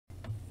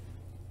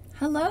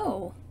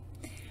Hello,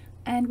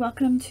 and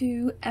welcome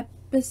to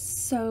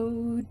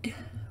episode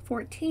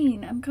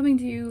 14. I'm coming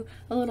to you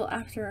a little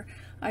after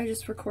I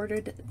just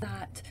recorded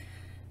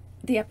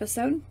the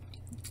episode,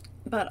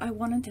 but I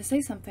wanted to say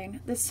something.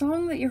 The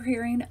song that you're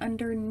hearing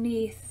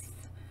underneath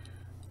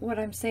what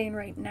I'm saying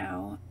right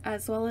now,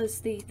 as well as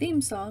the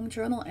theme song,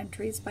 Journal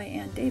Entries by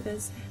Ann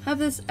Davis, have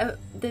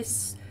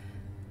this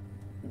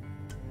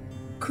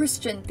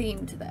Christian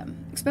theme to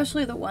them,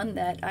 especially the one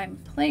that I'm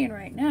playing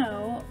right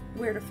now,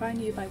 Where to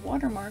Find You by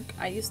Watermark.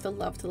 I used to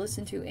love to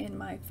listen to in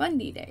my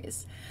fundy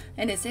days,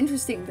 and it's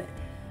interesting that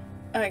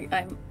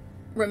I'm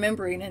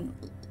remembering and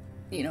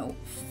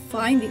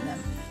finding them,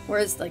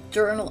 whereas like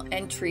Journal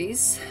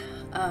Entries,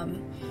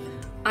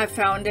 I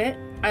found it,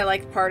 I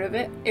liked part of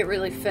it, it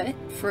really fit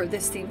for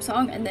this theme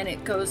song, and then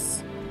it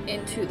goes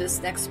into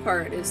this next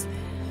part is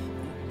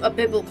a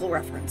biblical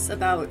reference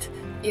about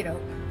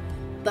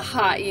the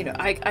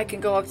high, I can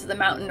go up to the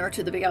mountain or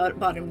to the big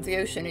bottom of the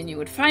ocean and you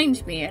would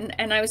find me.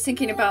 And I was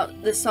thinking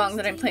about the song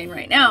that I'm playing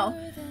right now,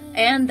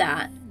 and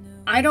that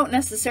I don't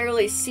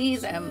necessarily see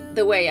them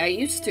the way I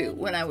used to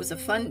when I was a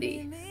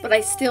fundy, but I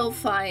still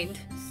find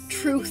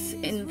truth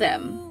in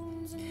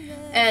them.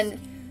 And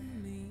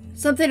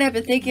something I've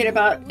been thinking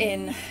about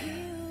in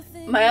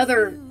my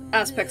other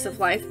aspects of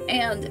life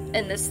and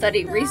in this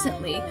study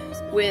recently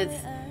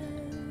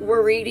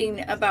we're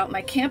reading about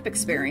my camp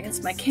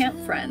experience, my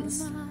camp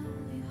friends,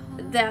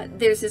 that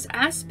there's this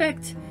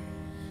aspect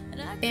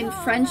in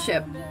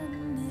friendship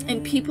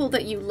and people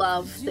that you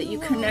love, that you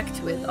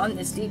connect with on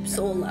this deep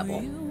soul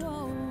level,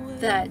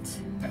 that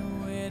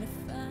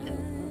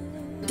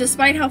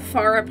despite how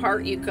far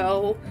apart you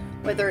go,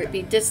 whether it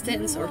be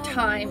distance or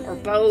time or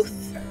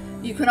both,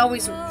 you can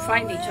always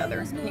find each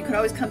other. You can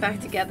always come back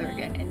together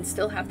again and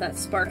still have that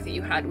spark that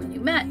you had when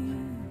you met.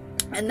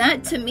 And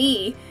that to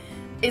me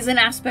is an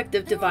aspect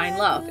of divine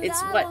love.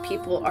 It's what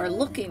people are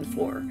looking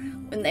for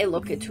when they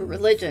look into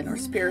religion or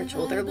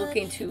spiritual. They're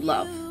looking to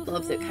love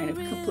that kind of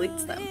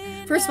completes them.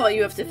 First of all,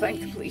 you have to find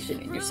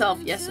completion in yourself,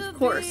 yes, of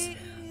course.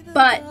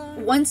 But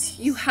once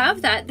you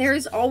have that, there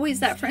is always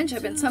that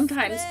friendship. And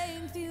sometimes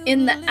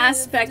in the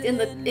aspect,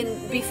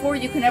 before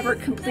you can ever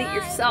complete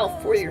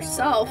yourself for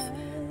yourself,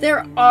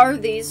 there are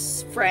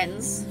these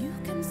friends,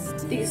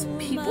 these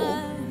people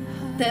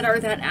that are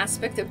that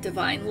aspect of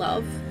divine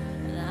love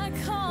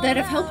that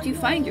have helped you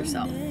find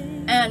yourself.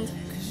 And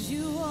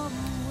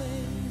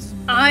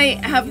I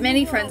have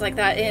many friends like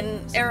that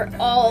in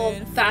all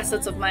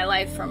facets of my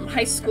life, from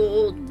high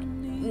school,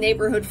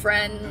 neighborhood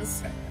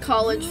friends,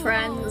 college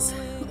friends,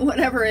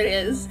 whatever it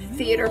is,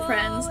 theater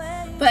friends.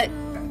 But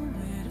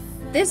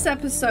this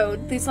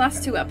episode, these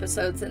last two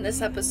episodes and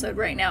this episode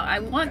right now, I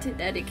want to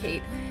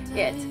dedicate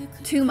it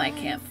to my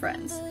camp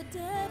friends.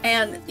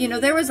 And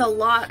there was a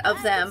lot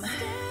of them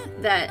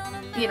that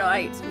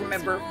I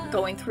remember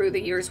going through the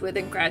years with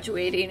and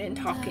graduating and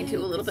talking to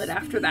a little bit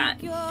after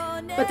that,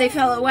 but they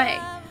fell away.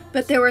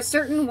 But there were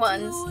certain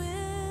ones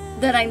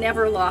that I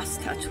never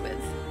lost touch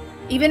with.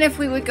 Even if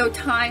we would go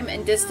time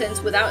and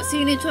distance without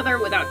seeing each other,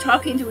 without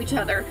talking to each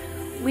other,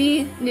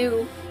 we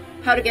knew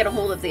how to get a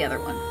hold of the other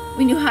one.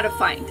 We knew how to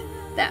find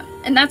them.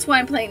 And that's why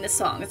I'm playing this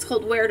song. It's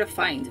called Where to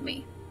Find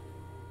Me.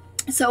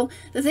 So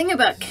the thing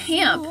about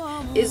camp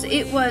is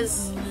it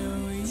was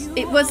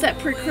that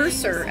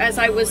precursor, as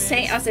I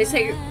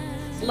say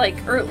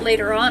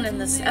later on in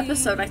this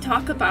episode, I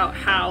talk about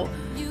how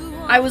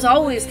I was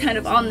always kind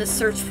of on the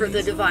search for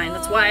the divine.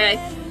 That's why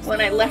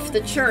when I left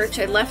the church,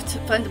 I left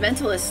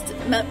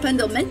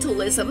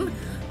fundamentalism,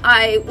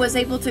 I was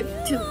able to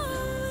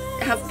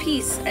have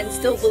peace and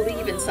still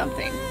believe in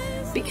something,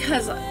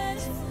 because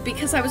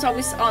I was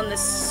always on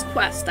this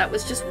quest. That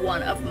was just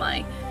one of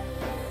my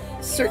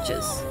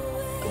searches,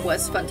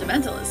 was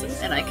fundamentalism,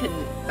 and I can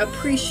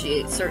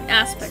appreciate certain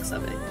aspects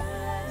of it.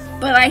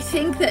 But I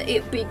think that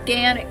it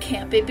began at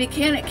camp. It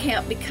began at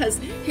camp because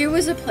here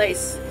was a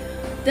place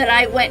that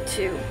I went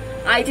to.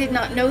 I did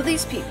not know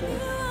these people,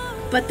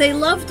 but they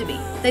loved me.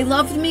 They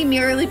loved me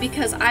merely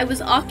because I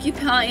was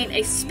occupying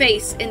a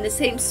space in the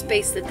same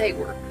space that they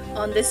were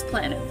on this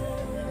planet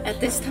at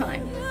this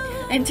time.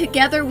 And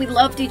together we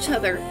loved each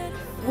other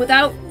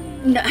without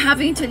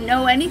having to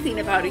know anything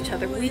about each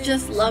other. We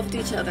just loved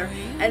each other,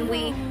 and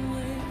we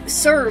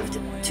served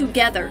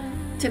together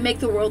to make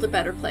the world a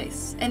better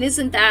place. And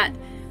isn't that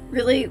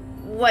really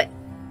what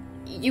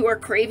you are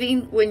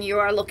craving when you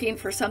are looking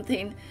for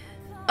something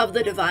of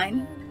the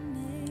divine?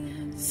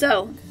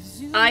 So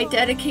I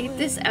dedicate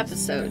this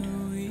episode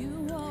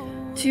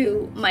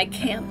to my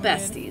camp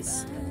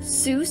besties,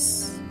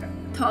 Seuss,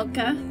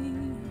 Tonka,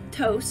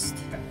 Toast,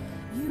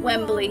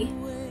 Wembley,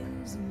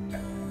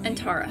 and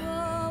Tara.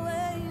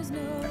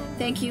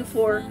 Thank you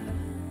for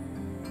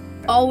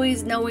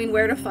always knowing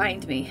where to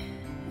find me,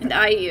 and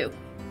I you.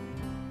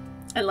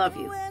 I love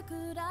you.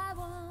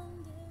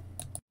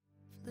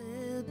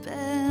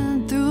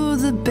 Flipping through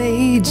the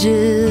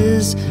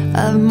pages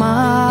of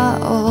my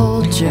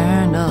old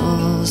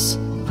journals,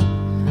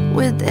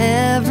 with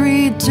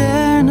every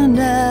turn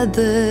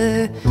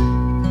another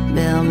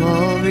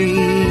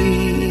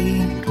memory.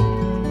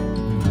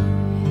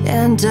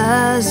 and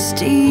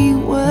dusty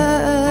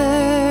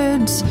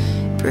words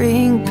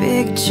bring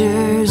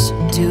pictures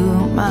to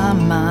my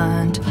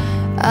mind.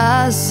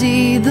 I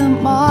see the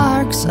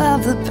marks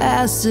of the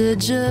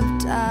passage of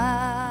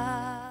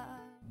time.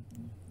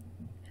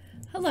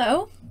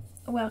 Hello,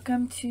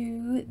 welcome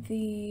to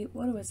the,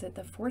 what was it,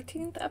 the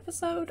 14th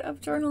episode of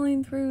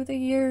Journaling Through the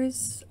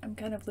Years. I'm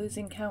kind of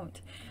losing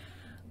count,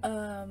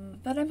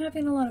 but I'm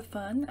having a lot of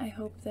fun. I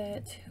hope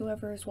that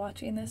whoever is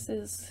watching this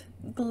is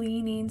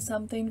gleaning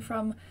something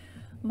from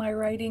my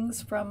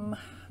writings from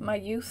my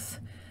youth.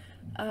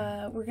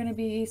 We're going to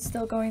be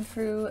still going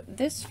through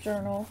this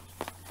journal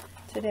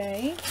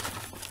today.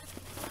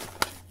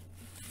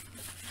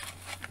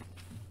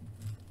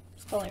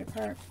 It's falling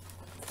apart.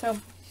 So,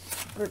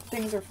 or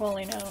things are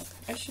falling out.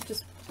 I should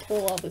just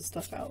pull all this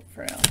stuff out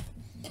for now.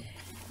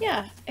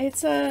 Yeah,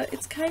 it's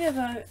kind of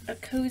a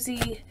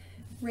cozy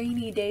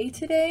rainy day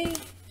today.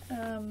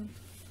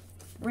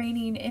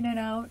 Raining in and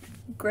out,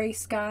 gray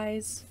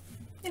skies.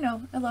 You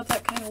know, I love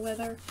that kind of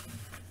weather.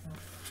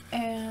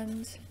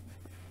 And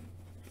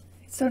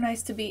it's so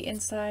nice to be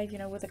inside, you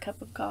know, with a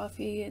cup of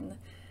coffee, and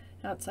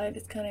outside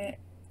it's kind of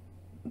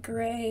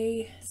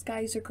gray,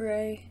 skies are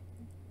gray.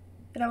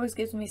 It always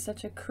gives me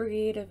such a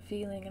creative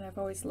feeling, and I've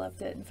always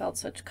loved it and felt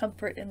such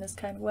comfort in this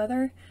kind of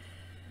weather.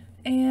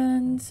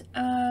 And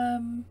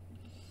I'm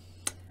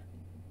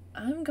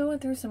going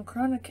through some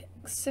chronic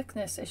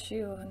sickness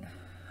issue, and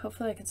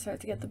hopefully I can start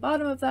to get the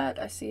bottom of that.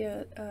 I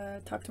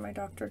talk to my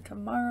doctor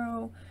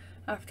tomorrow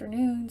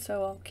afternoon,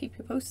 so I'll keep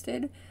you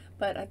posted.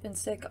 But I've been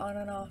sick on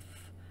and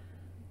off,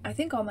 I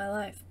think, all my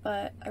life,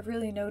 but I've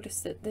really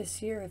noticed it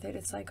this year that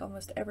it's like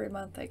almost every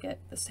month I get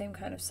the same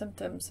kind of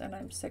symptoms, and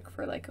I'm sick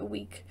for like a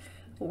week,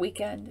 a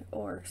weekend,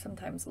 or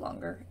sometimes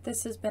longer. I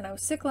was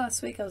sick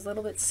last week. I was a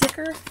little bit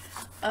sicker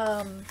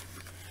than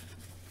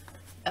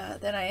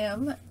I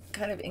am,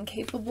 kind of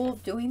incapable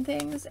of doing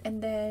things,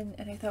 and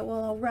I thought,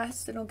 well, I'll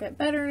rest and it'll get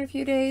better in a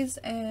few days,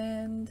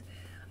 and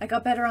I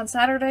got better on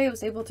Saturday. I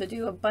was able to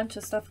do a bunch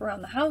of stuff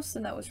around the house,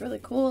 and that was really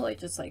cool. Like,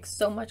 just like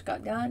so much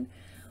got done.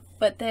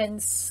 But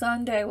then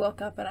Sunday I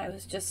woke up and I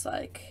was just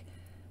like,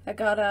 I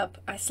got up,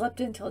 I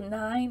slept until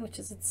 9, which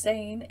is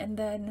insane, and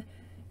then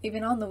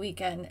even on the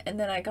weekend, and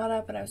then I got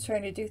up and I was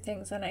trying to do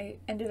things, and I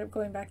ended up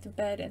going back to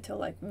bed until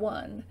like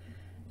 1,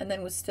 and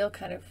then was still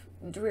kind of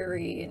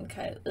dreary and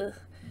kind of ugh.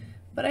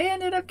 But I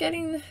ended up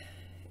getting,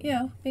 you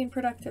know, being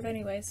productive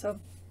anyway, so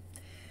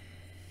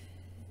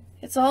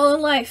it's all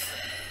in life.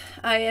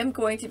 I am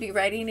going to be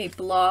writing a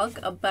blog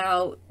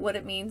about what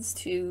it means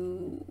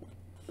to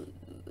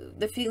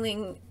the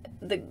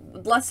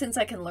lessons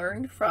I can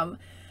learn from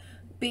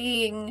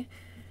being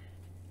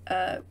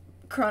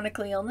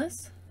chronically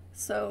illness.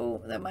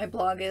 So that my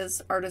blog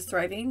is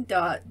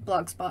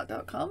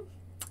artistthriving.blogspot.com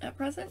at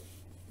present.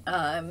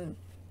 So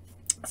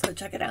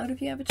check it out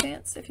if you have a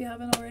chance, if you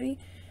haven't already.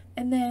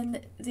 And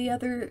then the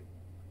other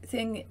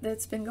thing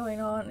that's been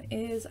going on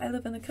is I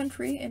live in the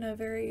country in a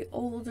very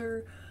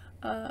older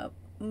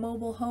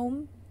mobile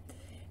home,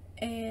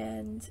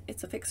 and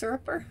it's a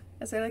fixer-upper,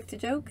 as I like to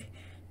joke.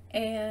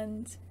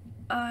 And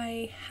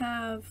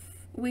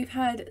we've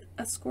had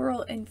a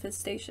squirrel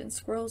infestation.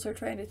 Squirrels are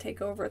trying to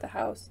take over the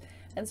house,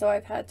 and so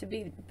I've had to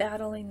be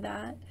battling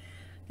that,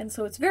 and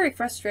so it's very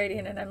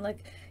frustrating, and I'm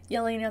like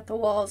yelling at the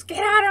walls,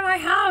 get out of my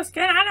house,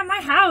 get out of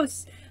my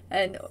house,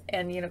 and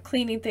you know,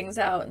 cleaning things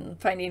out and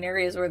finding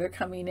areas where they're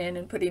coming in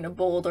and putting a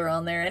boulder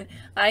on there. And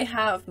I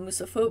have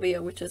musophobia,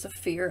 which is a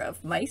fear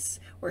of mice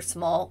or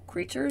small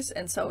creatures,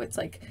 and so it's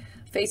like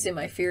facing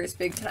my fears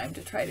big time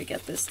to try to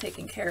get this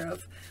taken care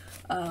of.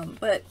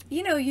 But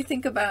you know, you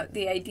think about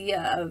the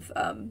idea of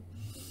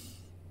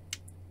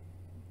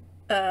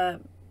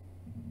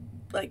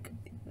like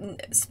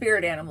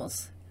spirit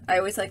animals. I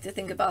always like to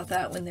think about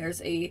that when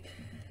there's a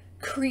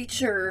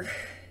creature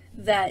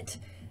that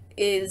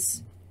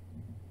is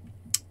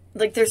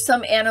like, there's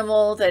some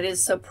animal that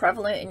is so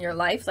prevalent in your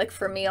life. Like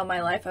for me, all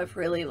my life, I've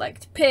really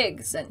liked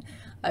pigs, and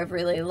I've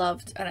really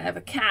loved, and I have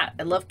a cat.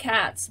 I love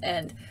cats.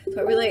 And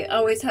so I really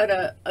always had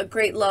a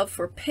great love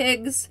for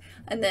pigs.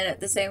 And then at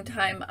the same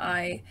time,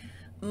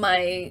 in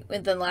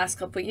the last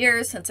couple of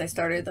years, since I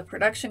started the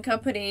production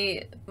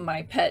company,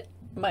 my pet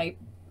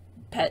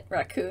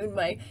raccoon,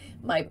 my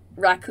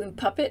raccoon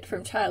puppet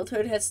from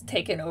childhood has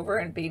taken over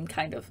and been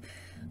kind of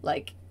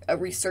like a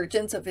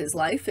resurgence of his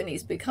life, and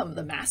he's become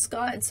the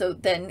mascot. And so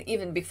then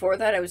even before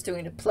that, I was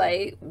doing a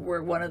play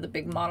where one of the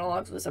big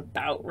monologues was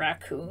about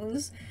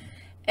raccoons.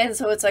 And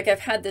so it's like I've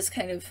had this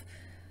kind of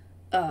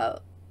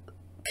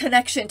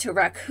connection to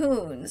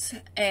raccoons,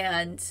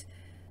 and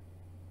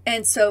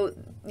so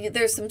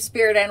there's some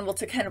spirit animal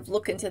to kind of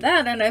look into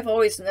that. And I've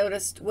always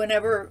noticed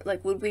whenever,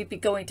 like, would we be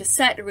going to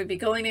set or we'd be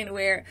going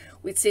anywhere,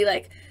 we'd see,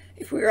 like,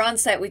 if we were on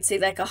set, we'd see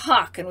like a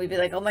hawk, and we'd be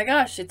like, oh my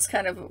gosh, it's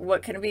kind of,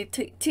 what can it be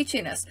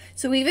teaching us?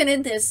 So even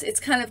in this, it's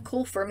kind of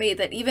cool for me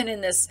that even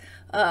in this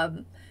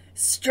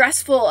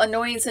stressful,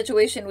 annoying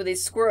situation with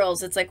these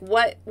squirrels, it's like,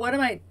 what am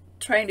I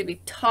trying to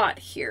be taught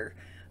here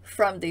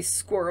from these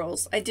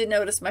squirrels? I did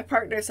notice my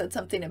partner said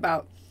something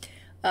about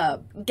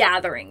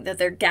gathering, that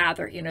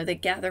they're you know, they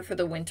gather for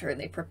the winter and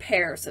they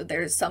prepare. So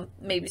there's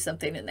maybe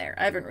something in there.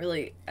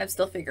 I'm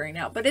still figuring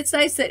out, but it's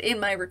nice that in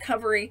my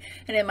recovery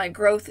and in my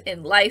growth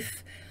in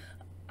life,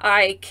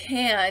 I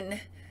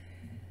can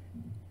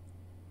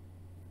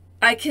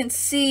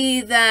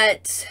see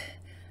that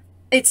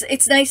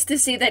it's nice to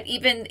see that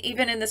even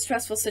in the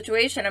stressful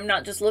situation, I'm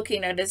not just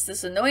looking at it as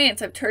this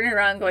annoyance. I'm turning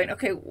around going,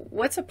 okay,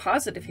 what's a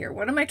positive here?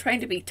 What am I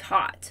trying to be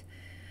taught?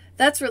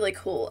 That's really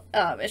cool.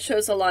 It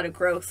shows a lot of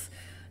growth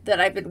that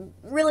I've been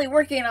really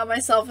working on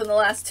myself in the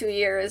last 2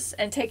 years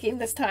and taking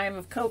this time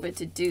of COVID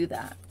to do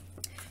that.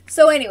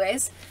 So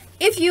anyways,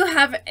 if you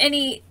have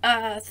any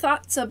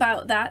thoughts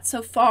about that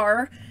so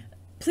far,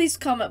 please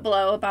comment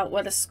below about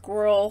what a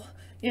squirrel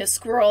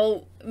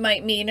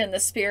might mean in the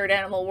spirit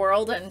animal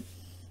world, and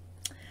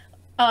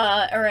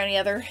or any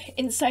other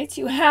insights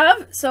you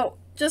have. So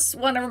just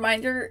want a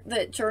reminder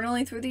that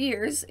Journaling Through the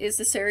Years is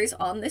the series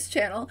on this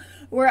channel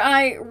where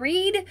I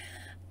read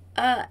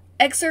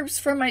excerpts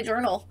from my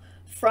journal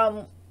from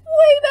way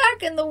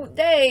back in the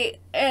day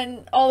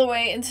and all the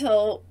way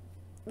until,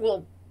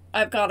 well,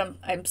 I've got them.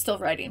 I'm still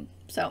writing.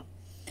 So,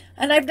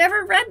 and I've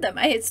never read them.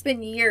 It's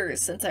been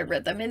years since I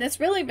read them, and it's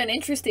really been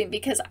interesting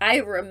because I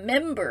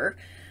remember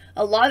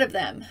a lot of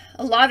them,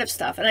 a lot of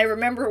stuff, and I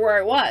remember where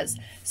I was.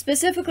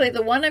 Specifically,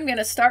 the one I'm going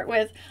to start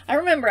with, I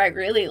remember I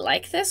really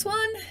liked this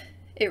one.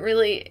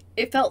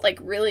 It felt like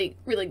really,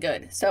 really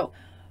good. So,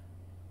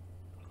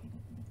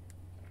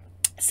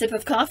 sip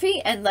of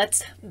coffee and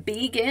let's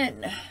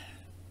begin.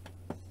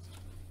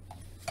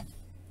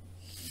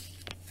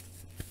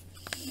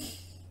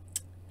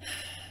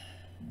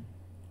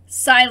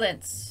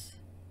 Silence.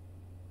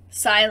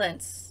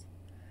 Silence.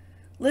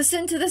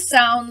 Listen to the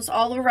sounds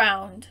all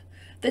around,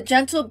 the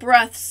gentle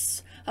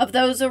breaths of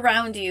those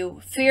around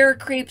you. Fear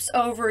creeps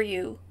over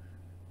you.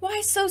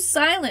 Why so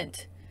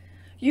silent?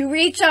 You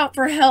reach out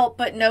for help,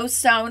 but no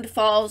sound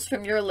falls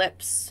from your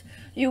lips.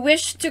 You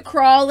wish to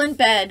crawl in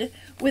bed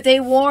with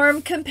a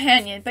warm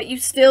companion, but you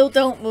still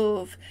don't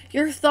move.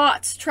 Your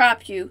thoughts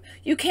trap you.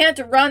 You can't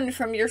run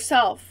from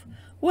yourself.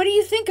 What do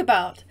you think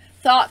about?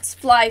 Thoughts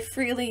fly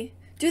freely.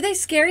 Do they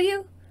scare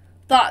you?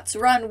 Thoughts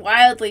run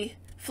wildly,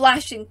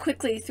 flashing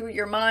quickly through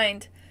your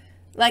mind,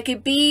 like a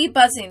bee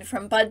buzzing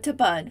from bud to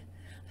bud.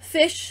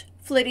 Fish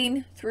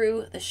flitting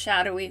through the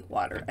shadowy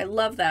water. I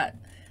love that.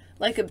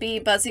 Like a bee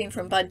buzzing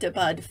from bud to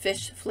bud,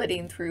 fish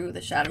flitting through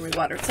the shadowy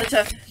water.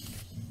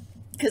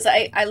 Because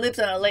I lived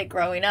on a lake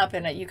growing up,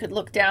 and you could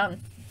look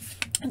down,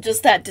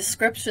 just that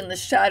description, the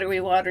shadowy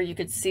water, you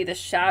could see the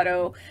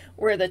shadow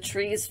where the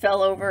trees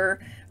fell over,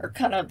 or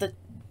kind of the,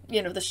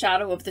 you know, the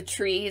shadow of the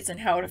trees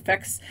and how it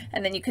affects,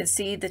 and then you can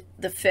see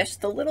the fish,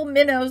 the little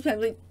minnows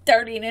probably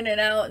darting in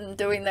and out and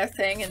doing their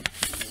thing, and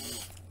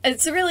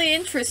it's really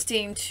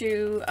interesting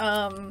to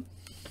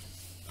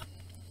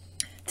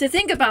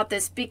think about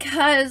this,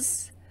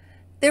 because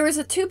there was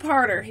a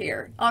two-parter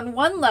here. On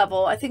one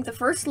level, I think the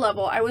first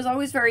level, I was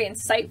always very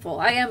insightful.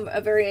 I am a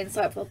very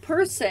insightful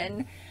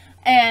person,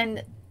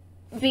 and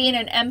being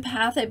an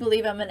empath, I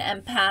believe I'm an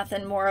empath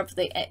and more of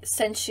the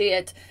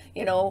sentient,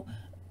 you know,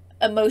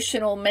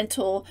 emotional,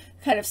 mental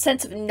kind of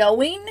sense of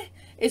knowing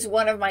is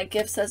one of my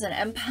gifts as an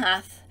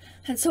empath.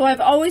 And so I've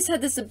always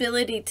had this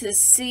ability to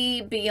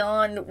see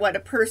beyond what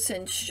a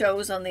person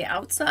shows on the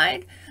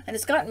outside. And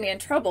it's gotten me in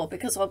trouble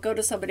because I'll go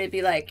to somebody and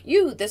be like,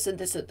 you, this and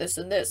this and this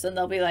and this. And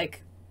they'll be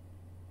like,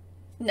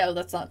 no,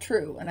 that's not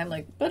true. And I'm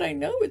like, but I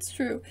know it's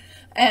true.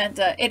 And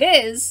it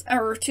is,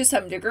 or to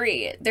some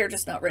degree. They're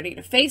just not ready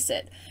to face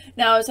it.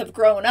 Now, as I've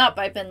grown up,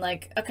 I've been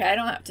like, okay, I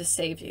don't have to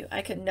save you.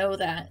 I can know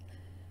that.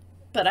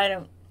 But I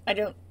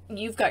don't,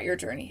 you've got your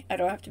journey. I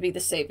don't have to be the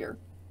savior.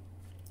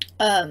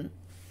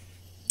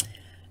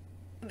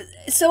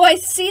 So I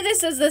see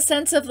this as the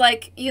sense of,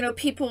 like, you know,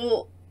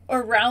 people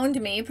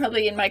around me,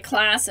 probably in my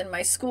class and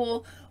my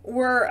school,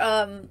 were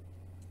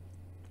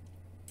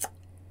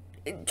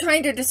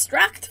trying to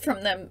distract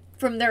from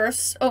their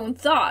own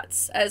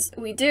thoughts, as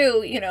we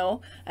do, you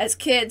know, as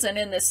kids and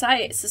in this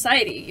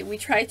society. We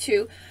try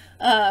to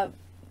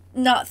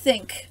not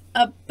think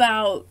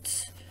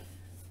about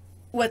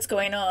what's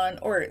going on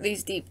or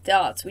these deep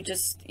thoughts. We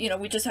just, you know,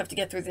 we just have to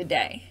get through the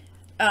day.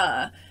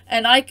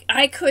 And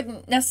I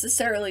couldn't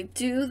necessarily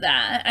do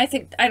that.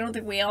 I don't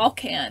think we all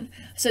can.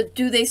 So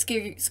do they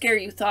scare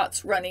you?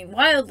 Thoughts running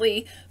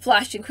wildly,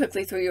 flashing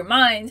quickly through your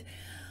mind.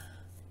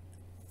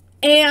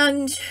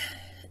 And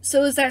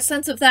so is that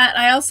sense of that.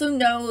 I also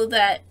know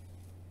that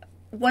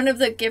one of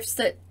the gifts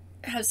that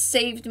has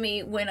saved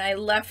me when I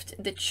left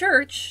the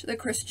church, the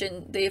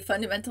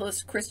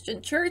fundamentalist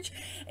Christian church,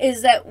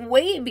 is that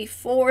way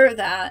before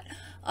that,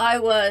 I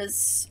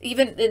was,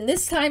 even in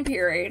this time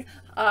period,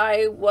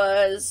 I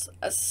was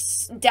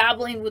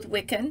dabbling with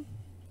Wiccan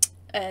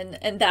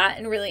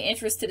and really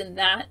interested in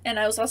that. And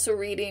I was also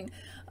reading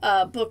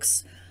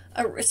books,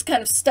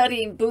 kind of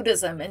studying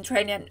Buddhism and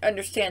trying to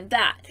understand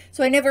that.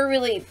 So I never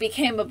really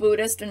became a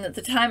Buddhist, and at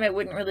the time I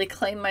wouldn't really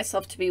claim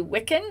myself to be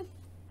Wiccan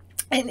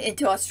and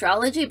into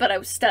astrology, but I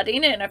was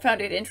studying it and I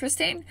found it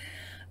interesting.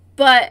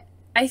 But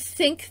I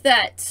think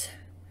that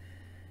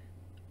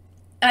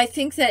I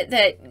think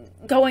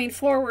that going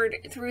forward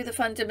through the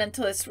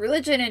fundamentalist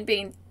religion and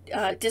being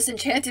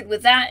disenchanted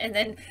with that, and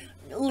then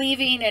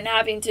leaving and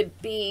having to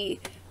be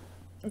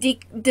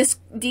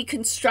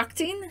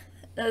deconstructing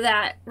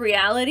that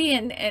reality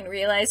and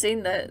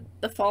realizing the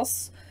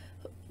falseness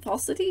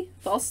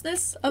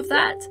of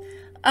that.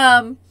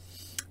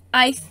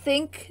 I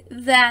think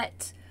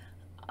that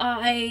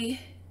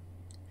I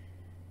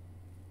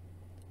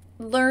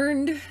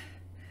learned,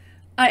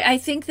 I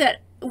think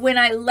that when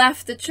I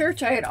left the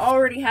church, I had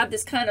already had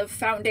this kind of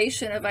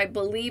foundation of I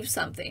believe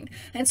something.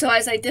 And so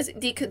as I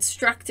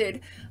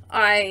deconstructed,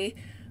 I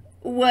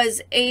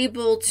was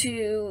able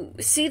to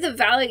see the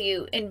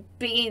value in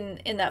being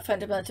in that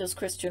fundamentalist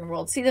Christian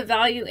world, see the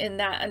value in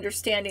that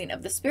understanding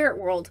of the spirit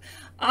world.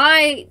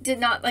 I did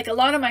not, like a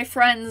lot of my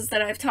friends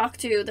that I've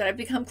talked to, that I've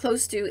become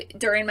close to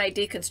during my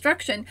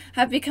deconstruction,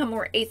 have become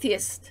more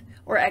atheist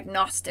or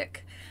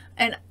agnostic.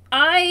 And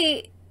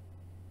I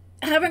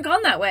haven't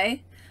gone that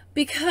way,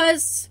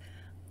 because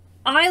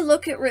I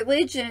look at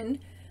religion,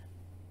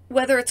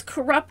 whether it's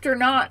corrupt or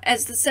not,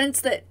 as the sense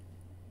that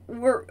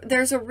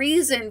there's a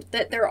reason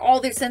that there are all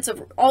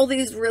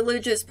these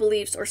religious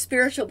beliefs or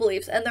spiritual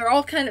beliefs, and they're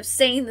all kind of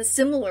saying the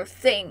similar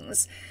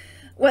things,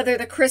 whether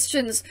the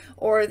Christians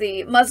or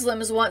the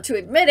Muslims want to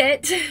admit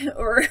it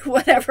or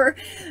whatever.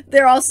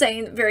 They're all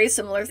saying very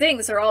similar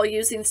things. They're all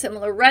using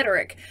similar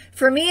rhetoric.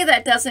 For me,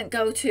 that doesn't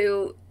go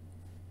to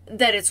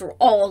that it's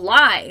all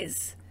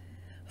lies.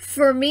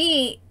 For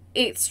me,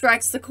 it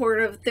strikes the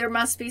chord of there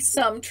must be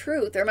some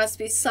truth. There must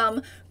be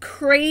some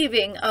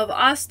craving of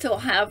us to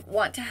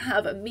want to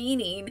have a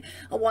meaning,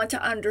 want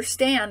to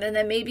understand. And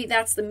then maybe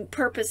that's the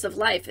purpose of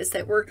life, is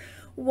that we're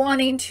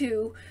wanting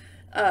to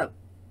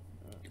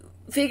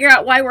figure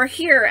out why we're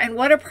here and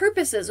what our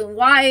purpose is and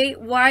why,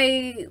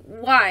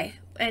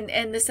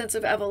 and the sense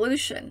of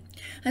evolution.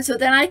 And so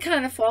then I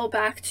kind of fall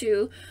back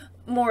to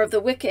more of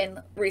the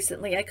Wiccan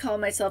recently. I call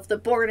myself the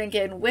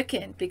born-again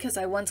Wiccan, because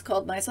I once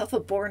called myself a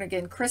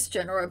born-again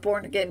Christian or a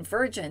born-again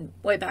virgin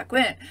way back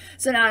when.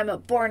 So now I'm a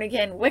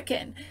born-again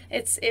Wiccan.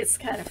 It's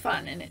kind of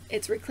fun, and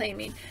it's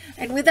reclaiming.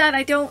 And with that,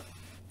 I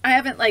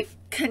haven't like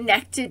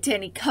connected to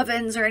any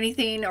covens or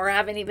anything, or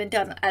haven't even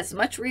done as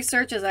much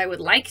research as I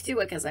would like to,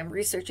 because I'm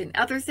researching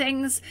other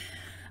things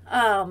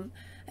and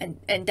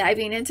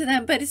diving into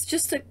them. But it's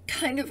just a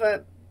kind of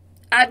a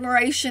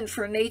admiration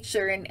for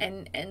nature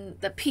and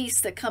the peace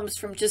that comes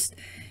from just,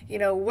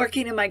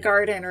 working in my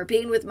garden or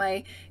being with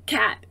my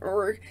cat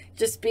or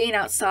just being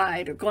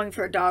outside or going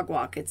for a dog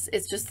walk. It's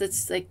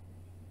like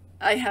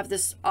I have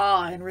this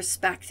awe and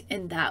respect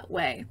in that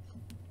way.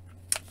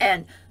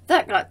 And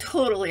that got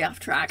totally off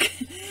track.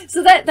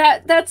 So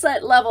that's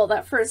that level,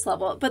 that first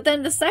level. But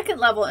then the second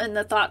level, and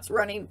the thoughts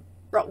running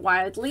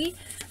wildly,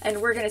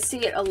 and we're going to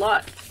see it a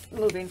lot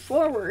moving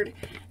forward,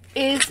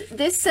 is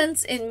this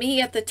sense in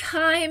me at the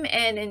time,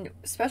 and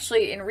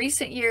especially in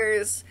recent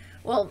years,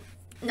 well,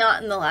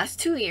 not in the last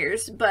 2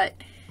 years, but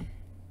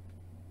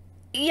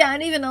yeah,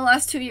 and even the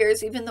last 2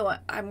 years, even though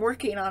I'm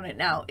working on it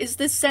now, is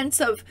this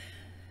sense of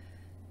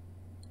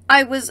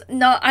I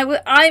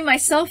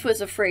myself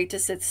was afraid to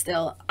sit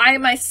still. I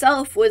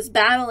myself was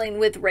battling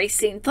with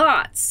racing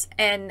thoughts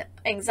and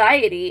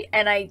anxiety,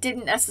 and I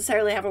didn't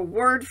necessarily have a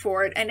word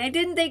for it, and I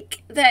didn't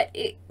think that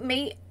it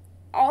may.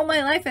 All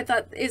my life I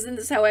thought, isn't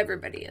this how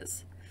everybody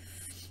is?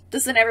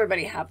 Doesn't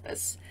everybody have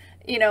this?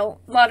 A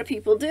lot of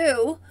people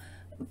do,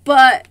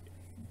 but,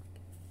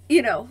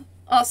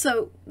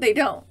 also they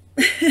don't.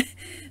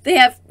 They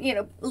have,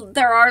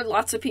 there are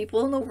lots of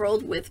people in the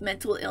world with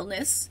mental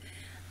illness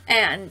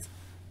and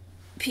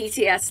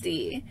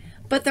PTSD,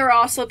 but there are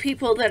also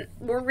people that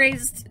were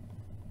raised,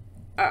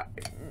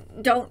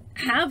 don't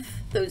have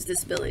those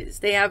disabilities.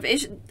 They have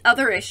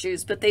other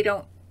issues, but they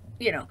don't,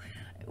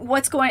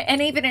 what's going,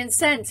 and even in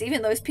sense,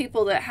 even those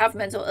people that have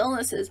mental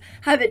illnesses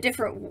have a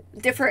different,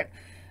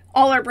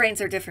 all our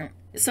brains are different.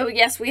 So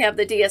yes, we have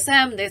the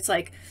DSM that's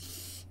like,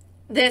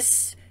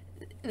 this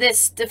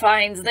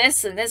defines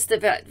this, and this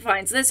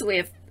defines this. We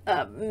have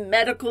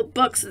medical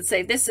books that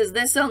say this is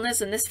this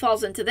illness, and this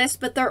falls into this,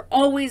 but they're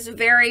always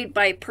varied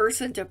by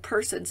person to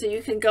person. So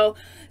you can go,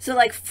 so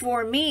like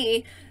for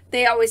me,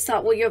 they always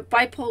thought, well, you have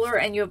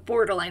bipolar and you have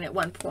borderline at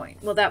one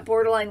point. Well, that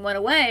borderline went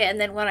away. And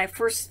then when I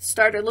first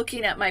started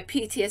looking at my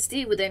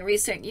PTSD within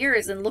recent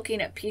years and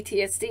looking at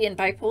PTSD and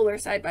bipolar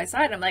side by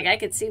side, I'm like, I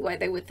could see why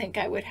they would think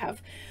I would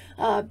have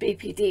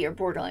BPD or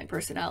borderline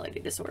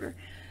personality disorder.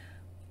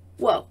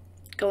 Whoa,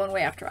 going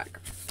way off track.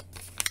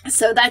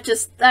 So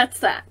that's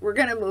that. We're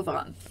going to move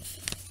on.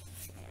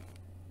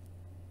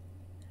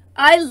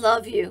 I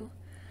love you.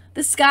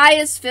 The sky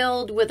is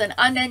filled with an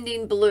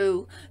unending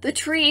blue. The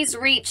trees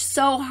reach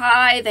so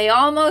high they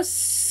almost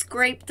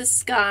scrape the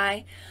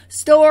sky.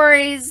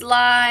 Stones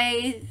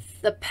lie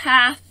the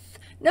path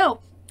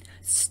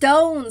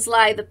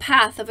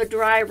of a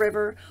dry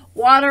river.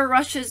 Water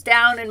rushes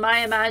down in my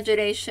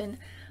imagination.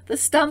 The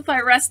stump I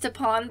rest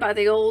upon by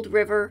the old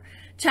river.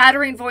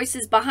 Chattering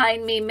voices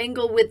behind me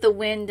mingle with the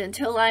wind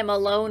until I'm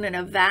alone in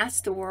a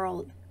vast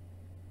world.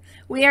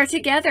 We are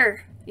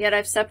together, yet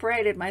I've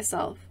separated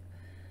myself.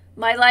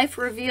 My life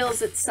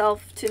reveals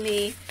itself to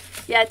me,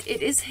 yet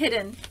it is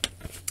hidden.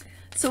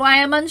 So I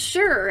am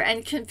unsure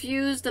and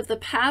confused of the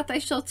path I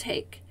shall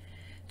take.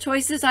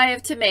 Choices I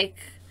have to make.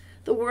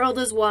 The world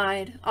is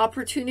wide.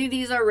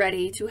 Opportunities are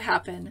ready to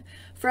happen.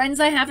 Friends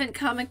I haven't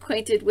come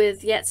acquainted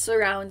with yet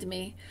surround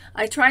me.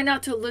 I try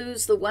not to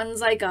lose the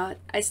ones I got.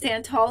 I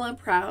stand tall and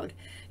proud.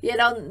 Yet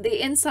on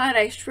the inside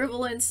I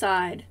shrivel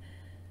inside.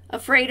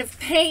 Afraid of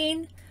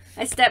pain,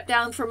 I step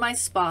down from my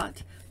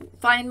spot.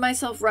 Find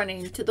myself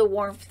running to the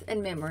warmth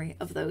and memory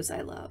of those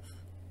I love.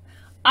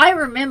 I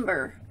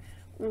remember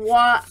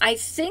what I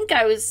think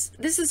I was,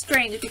 this is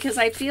strange because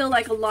I feel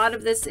like a lot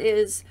of this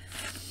is,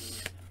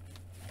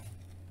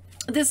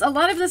 a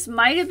lot of this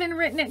might have been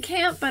written at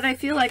camp, but I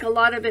feel like a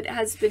lot of it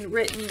has been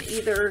written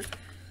either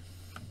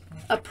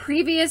a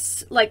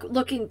previous, like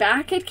looking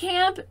back at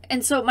camp,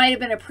 and so it might have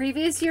been a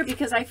previous year,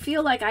 because I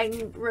feel like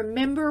I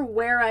remember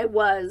where I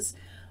was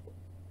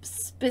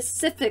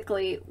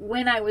specifically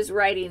when I was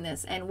writing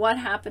this and what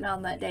happened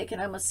on that day. I can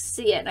almost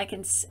see it, and I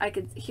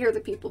could hear the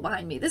people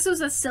behind me. This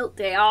was a SILT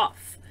day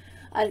off,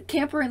 a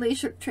camper and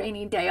leisure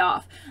training day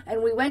off,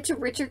 and we went to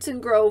Richardson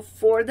Grove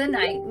for the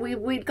night.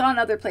 We'd gone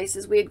other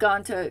places. We had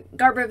gone to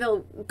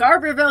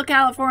Garberville,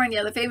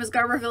 California, the famous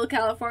Garberville,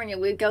 California.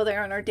 We'd go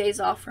there on our days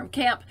off from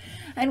camp,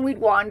 and we'd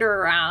wander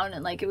around,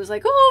 and like it was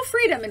like, oh,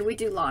 freedom, and we'd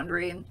do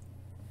laundry and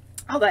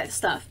all that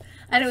stuff,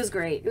 and it was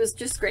great. It was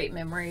just great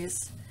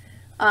memories.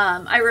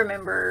 I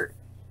remember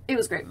it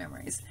was great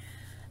memories.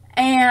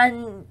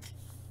 And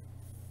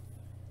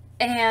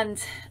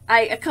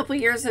a couple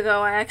years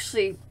ago, I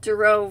actually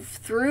drove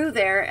through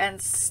there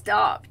and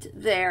stopped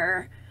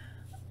there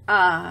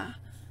on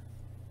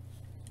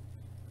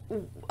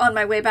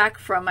my way back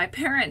from my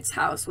parents'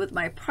 house with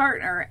my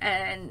partner.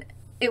 And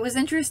it was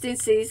interesting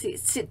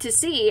to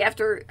see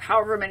after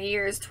however many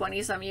years,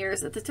 20 some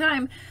years at the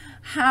time,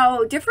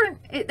 how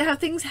how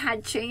things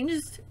had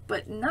changed,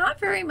 but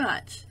not very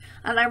much.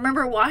 And I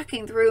remember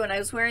walking through, and I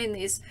was wearing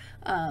these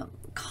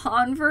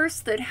Converse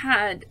that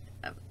had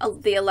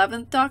the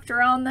 11th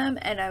Doctor on them,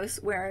 and I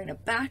was wearing a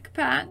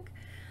backpack,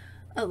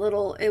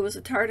 it was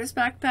a TARDIS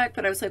backpack,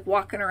 but I was like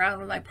walking around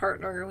with my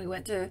partner, and we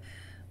went to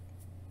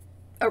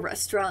a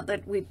restaurant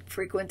that we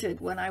frequented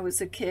when I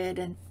was a kid,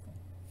 and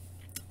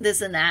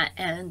this and that,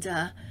 and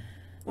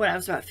when I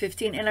was about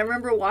 15, and I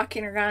remember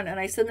walking around,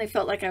 and I suddenly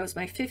felt like I was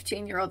my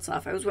 15-year-old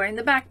self. I was wearing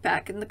the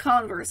backpack and the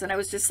Converse, and I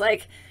was just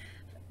like,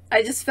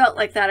 I just felt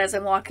like that as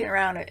I'm walking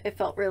around. It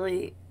felt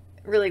really,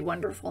 really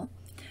wonderful.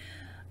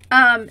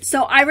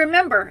 So I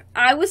remember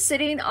I was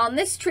sitting on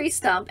this tree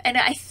stump, and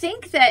I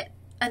think that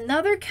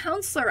another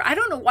counselor, I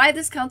don't know why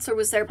this counselor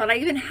was there, but I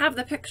even have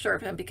the picture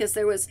of him, because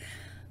there was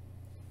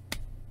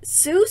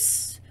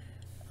Seuss,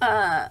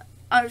 I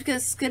was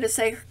just going to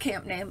say her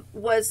camp name,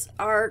 was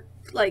our,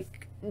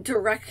 like,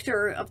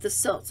 director of the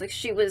SILTs. Like,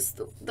 she was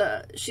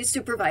she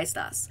supervised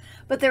us.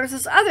 But there was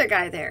this other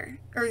guy there,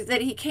 or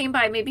that he came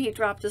by, maybe he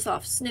dropped us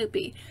off,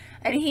 Snoopy.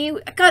 And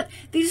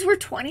these were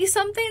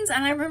 20-somethings,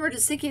 and I remember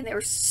just thinking they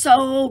were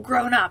so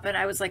grown up, and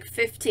I was like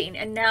 15,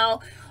 and now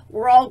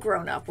we're all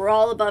grown up. We're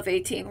all above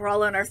 18. We're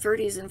all in our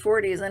 30s and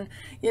 40s, and,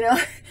 you know,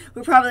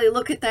 we probably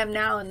look at them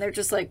now, and they're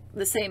just like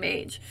the same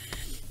age.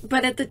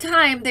 But at the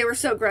time, they were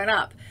so grown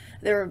up.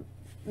 They were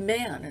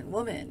man and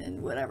woman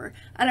and whatever.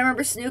 And I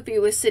remember Snoopy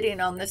was sitting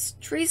on this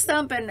tree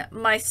stump, and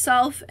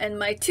myself and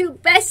my two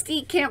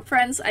bestie camp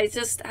friends, I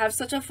just have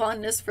such a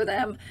fondness for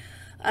them,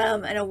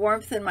 and a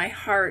warmth in my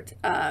heart.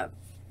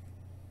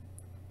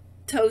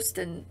 Toast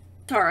and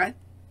Tara,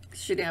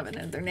 she didn't have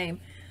another name.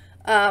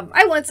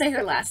 I won't say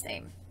her last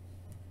name.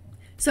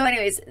 So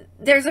anyways,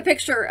 there's a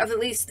picture of at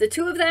least the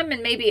two of them,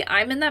 and maybe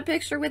I'm in that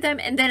picture with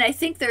them. And then I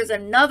think there's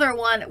another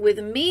one with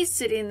me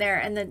sitting there,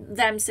 and then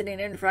them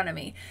sitting in front of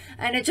me.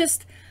 And it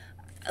just,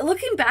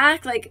 looking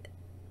back, like,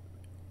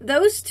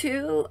 those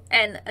two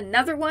and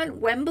another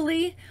one,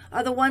 Wembley,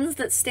 are the ones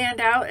that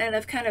stand out and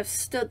have kind of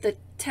stood the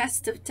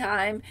test of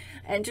time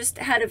and just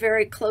had a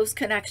very close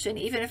connection.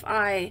 Even if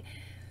I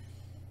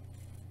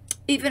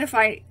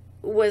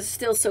was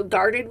still so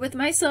guarded with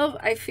myself,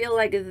 I feel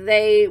like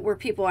they were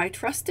people I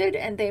trusted,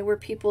 and they were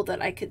people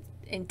that I could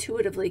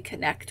intuitively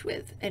connect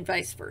with, and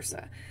vice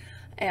versa.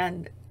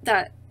 And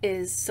that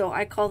is, so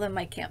I call them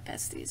my camp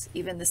besties,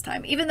 even this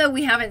time. Even though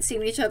we haven't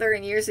seen each other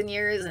in years and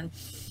years, and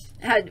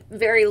had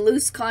very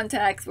loose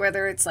contact,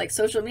 whether it's like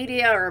social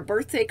media or a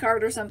birthday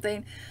card or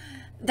something,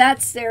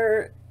 that's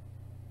their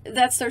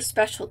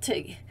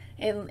specialty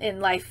in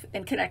life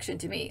and connection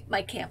to me,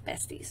 my camp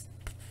besties.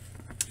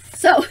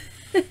 So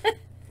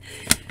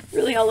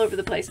really all over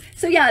the place.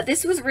 So yeah,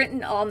 this was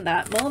written on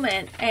that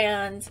moment,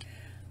 and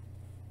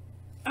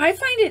I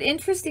find it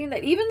interesting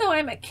that even though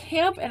I'm at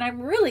camp, and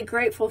I'm really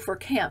grateful for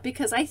camp,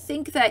 because I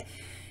think that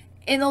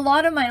in a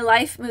lot of my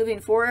life moving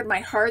forward,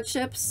 my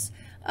hardships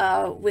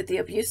with the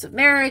abusive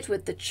marriage,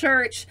 with the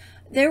church,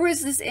 there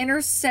was this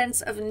inner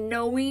sense of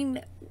knowing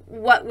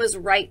what was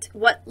right,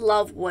 what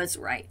love was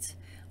right,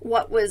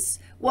 what was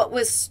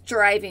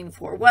striving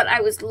for, what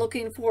I was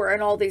looking for,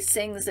 and all these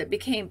things that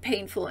became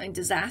painful and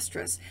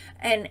disastrous.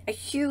 And a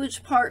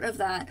huge part of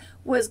that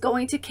was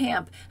going to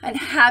camp and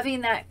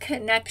having that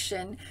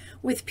connection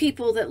with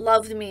people that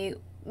loved me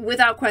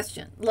without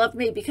question, loved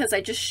me because I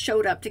just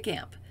showed up to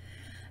camp.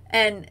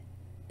 And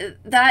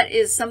that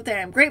is something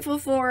I'm grateful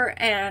for.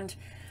 And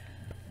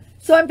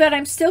so but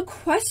I'm still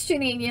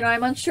questioning, you know,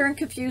 I'm unsure and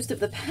confused of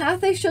the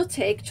path I shall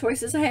take,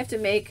 choices I have to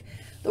make.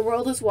 The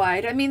world is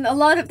wide. I mean, a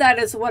lot of that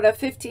is what a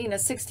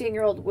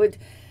 16-year-old would,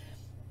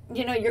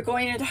 you know, you're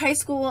going into high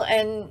school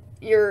and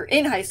you're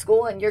in high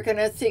school and you're going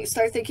to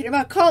start thinking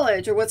about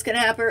college or what's going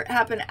to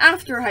happen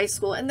after high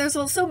school. And there's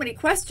so many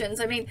questions.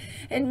 I mean,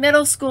 in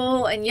middle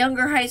school and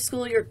younger high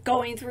school, you're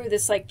going through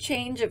this like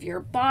change of your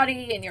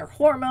body and your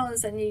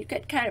hormones, and you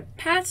get kind of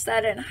past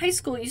that. In high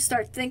school, you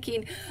start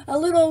thinking a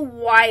little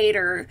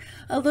wider,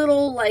 a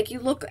little like you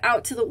look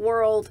out to the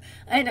world.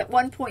 And at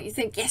one point you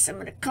think, yes, I'm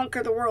going to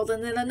conquer the world.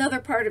 And then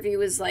another part of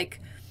you is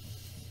like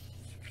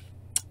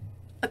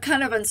a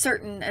kind of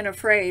uncertain and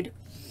afraid.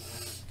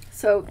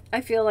 So I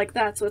feel like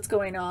that's what's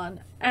going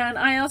on. And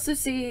I also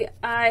see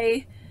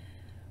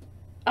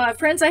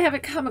friends I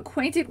haven't come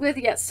acquainted with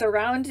yet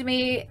surround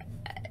me.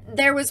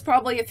 There was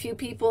probably a few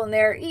people in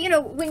there. You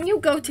know, when you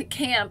go to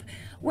camp,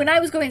 when I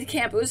was going to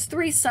camp, it was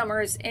 3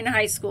 summers in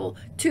high school,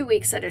 2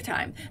 weeks at a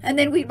time. And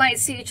then we might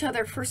see each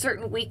other for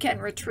certain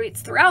weekend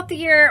retreats throughout the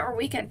year, or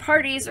weekend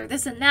parties, or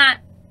this and that.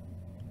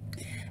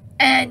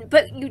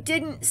 But you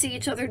didn't see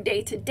each other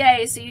day to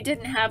day, so you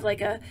didn't have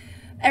like a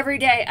every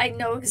day I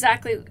know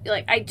exactly,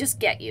 like I just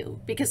get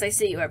you because I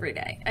see you every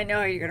day. I know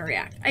how you're going to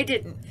react. I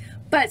didn't.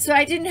 But so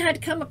I didn't have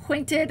to come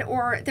acquainted,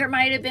 or there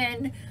might have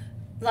been,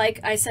 like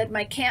I said,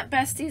 my camp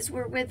besties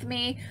were with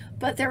me,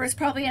 but there was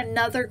probably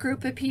another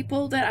group of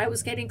people that I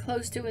was getting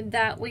close to in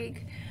that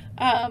week.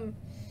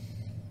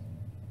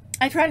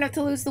 I try not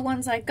to lose the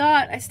ones I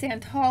got. I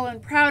stand tall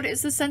and proud.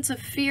 It's the sense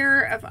of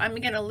fear of I'm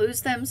going to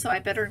lose them, so I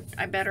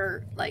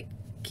better like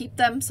keep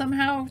them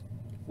somehow,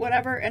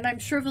 whatever. And I'm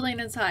shriveling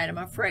inside. I'm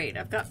afraid.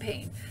 I've got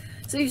pain.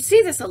 So you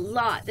see this a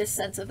lot, this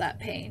sense of that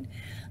pain.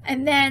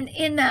 And then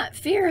in that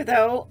fear,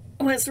 though,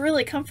 what's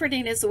really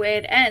comforting is the way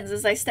it ends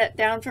as I step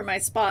down from my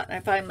spot and I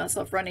find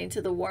myself running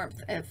to the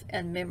warmth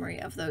and memory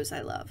of those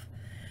I love.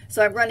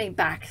 So I'm running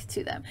back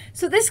to them.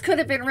 So this could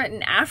have been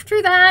written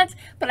after that,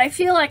 but I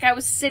feel like I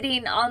was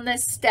sitting on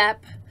this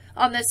step,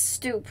 on this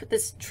stoop,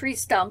 this tree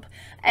stump,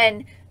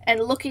 and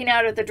looking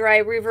out at the dry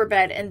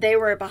riverbed, and they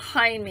were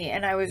behind me,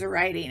 and I was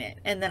writing it,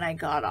 and then I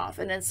got off,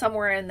 and then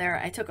somewhere in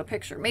there I took a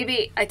picture.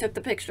 Maybe I took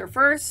the picture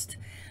first,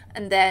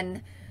 and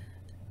then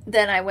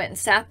I went and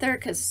sat there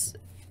because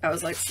I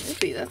was like,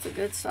 Snoopy, that's a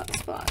good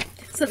spot.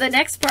 So the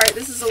next part,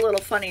 this is a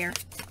little funnier.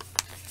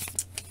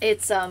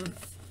 It's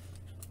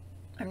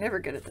I'm never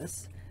good at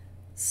this.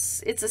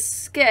 It's a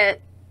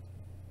skit.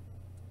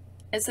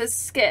 It says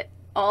skit,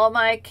 All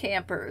My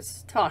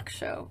Campers talk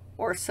show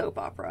or soap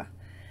opera.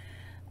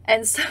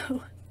 And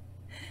so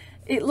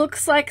it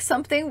looks like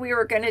something we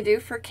were going to do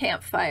for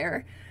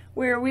Campfire,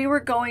 where we were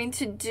going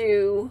to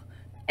do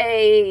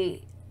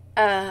a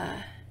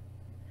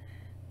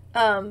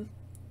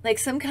like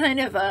some kind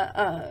of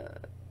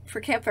for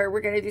Campfire,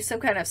 we're going to do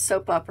some kind of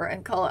soap opera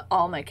and call it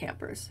All My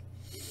Campers.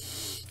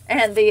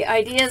 And the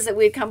ideas that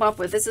we'd come up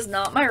with, this is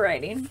not my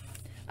writing.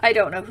 I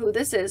don't know who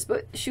this is,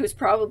 but she was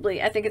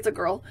probably, I think it's a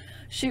girl.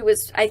 She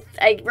was, I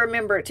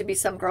remember it to be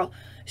some girl.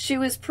 She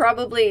was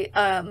probably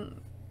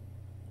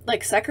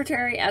like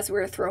secretary as we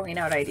were throwing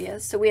out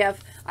ideas. So we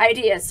have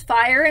ideas.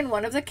 Fire in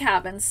one of the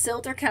cabins.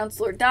 Silt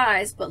counselor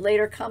dies, but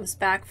later comes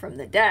back from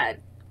the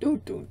dead.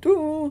 Doo, doo,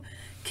 doo.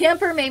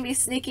 Camper may be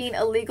sneaking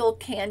illegal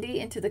candy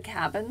into the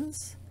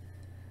cabins.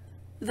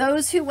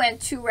 Those who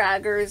went to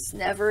Raggers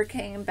never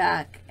came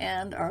back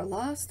and are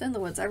lost in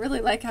the woods. I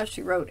really like how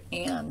she wrote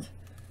and,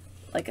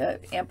 like a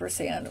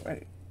ampersand.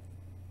 Right?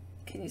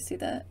 Can you see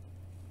that?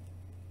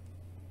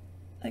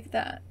 Like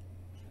that.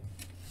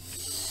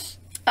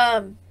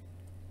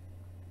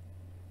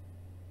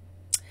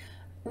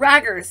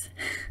 Raggers.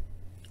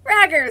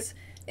 Raggers.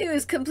 It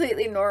was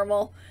completely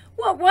normal.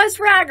 What was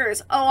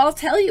Raggers? Oh, I'll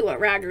tell you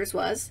what Raggers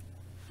was.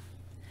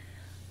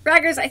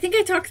 Raggers, I think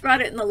I talked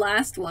about it in the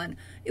last one.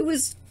 It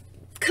was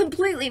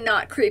completely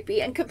not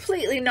creepy and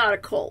completely not a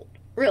cult.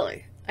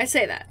 Really. I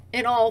say that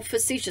in all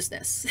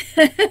facetiousness.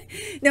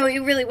 No, it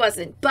really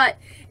wasn't, but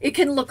it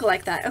can look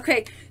like that.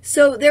 Okay,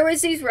 so there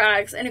was these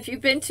rags, and if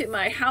you've been to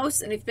my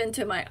house and you've been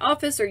to my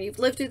office or you've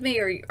lived with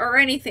me or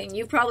anything,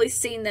 you've probably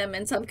seen them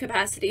in some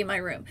capacity in my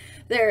room.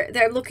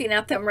 They're looking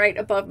at them right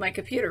above my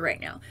computer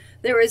right now.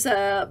 There was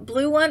a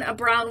blue one, a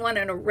brown one,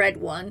 and a red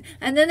one,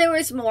 and then there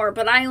was more,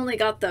 but I only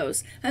got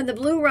those. And the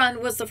blue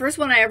one was the first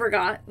one I ever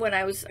got when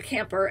I was a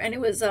camper, and it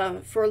was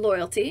for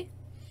loyalty.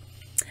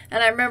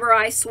 And I remember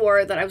I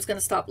swore that I was going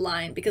to stop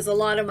lying because a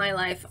lot of my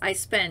life I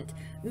spent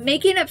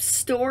making up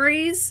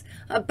stories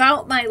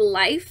about my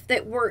life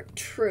that weren't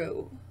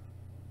true.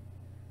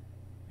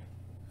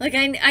 Like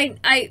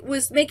I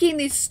was making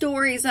these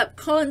stories up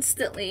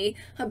constantly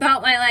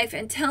about my life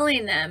and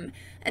telling them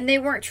and they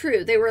weren't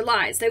true. They were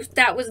lies.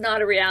 That was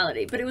not a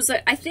reality. But it was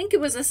I think it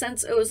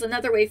was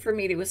another way for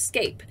me to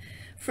escape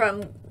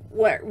from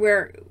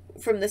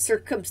from the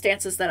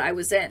circumstances that I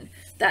was in.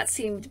 That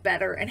seemed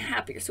better and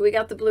happier. So we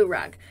got the blue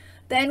rag.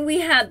 Then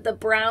we had the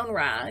brown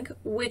rag,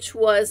 which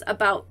was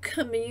about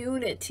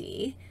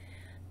community.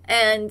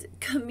 And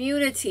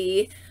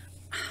community,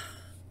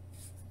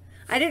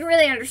 I didn't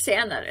really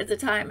understand that at the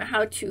time,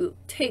 how to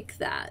take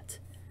that.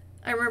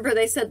 I remember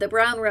they said the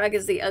brown rag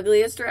is the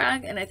ugliest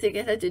rag, and I think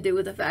it had to do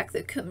with the fact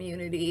that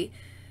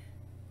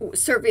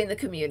serving the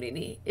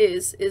community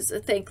is a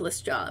thankless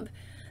job.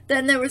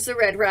 Then there was the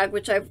red rag,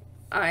 which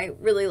I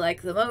really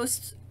like the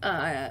most,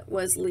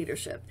 was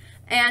leadership.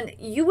 And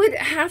you would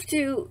have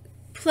to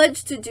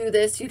pledge to do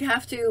this. You'd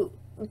have to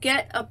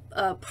get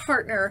a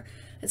partner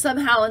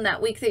somehow in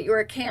that week that you were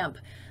at camp,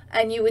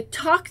 and you would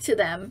talk to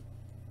them,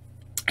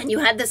 and you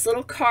had this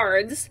little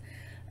cards,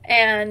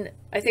 and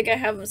I think I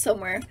have them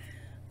somewhere,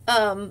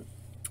 and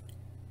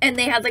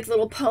they had like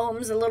little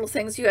poems and little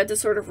things you had to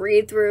sort of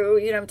read through.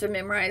 You don't have to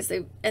memorize.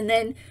 And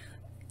then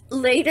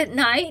late at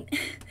night,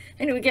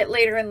 and it would get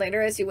later and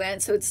later as you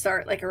went, so it'd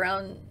start like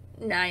around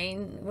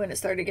 9 when it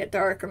started to get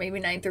dark, or maybe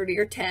 9:30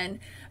 or 10,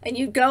 and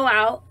you'd go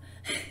out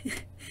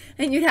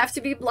and you'd have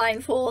to be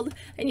blindfolded,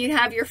 and you'd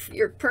have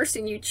your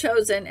person you'd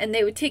chosen, and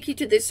they would take you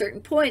to these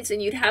certain points,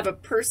 and you'd have a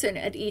person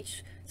at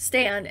each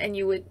stand, and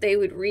they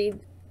would read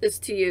this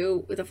to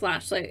you with a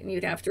flashlight, and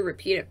you'd have to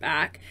repeat it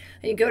back,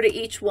 and you go to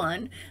each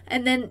one,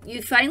 and then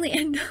you'd finally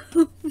end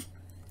up in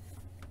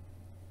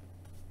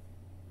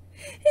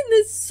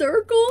this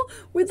circle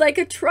with like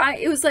a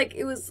it was like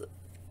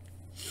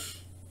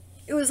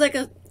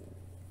a,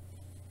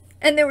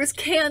 and there was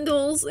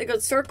candles, like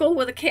a circle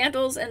with the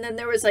candles, and then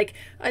there was like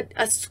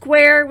a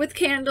square with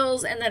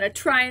candles, and then a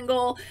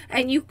triangle,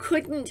 and you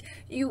couldn't,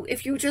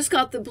 if you just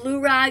got the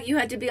blue rag, you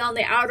had to be on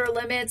the outer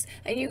limits,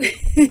 and you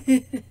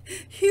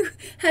you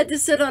had to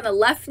sit on a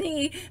left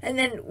knee, and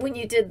then when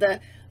you did the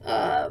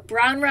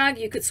brown rag,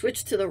 you could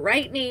switch to the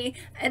right knee,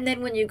 and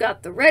then when you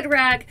got the red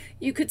rag,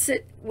 you could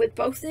sit with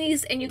both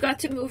knees, and you got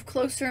to move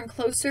closer and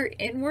closer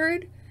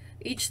inward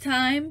each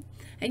time.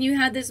 And you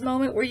had this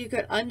moment where you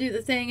could undo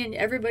the thing, and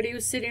everybody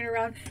was sitting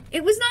around.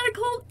 It was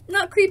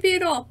not creepy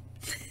at all.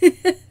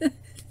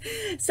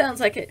 Sounds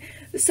like it.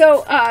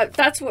 So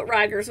that's what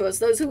Raggers was.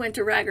 Those who went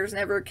to Raggers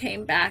never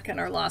came back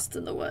and are lost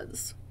in the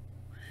woods.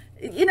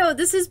 You know,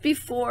 this is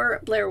before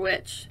Blair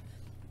Witch.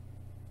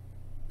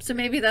 So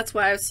maybe that's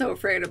why I was so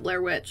afraid of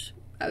Blair Witch.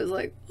 I was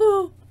like,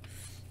 oh.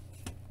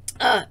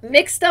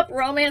 Mixed up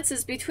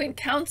romances between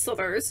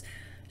counselors.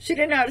 She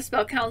didn't know how to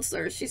spell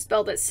counselors. She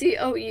spelled it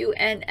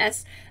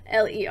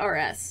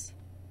Counslers.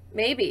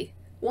 Maybe.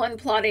 One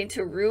plotting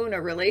to ruin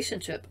a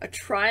relationship. A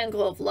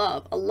triangle of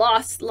love. A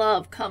lost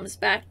love comes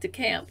back to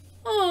camp.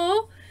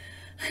 Oh.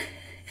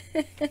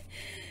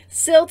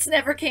 Silts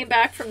never came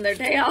back from their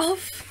day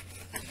off.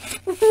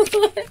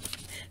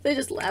 They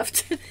just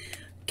left.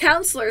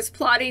 Counselors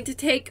plotting to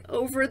take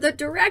over the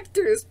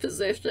director's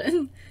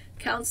position.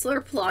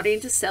 Counselor plotting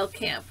to sell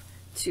camp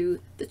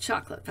to the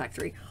chocolate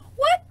factory.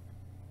 What?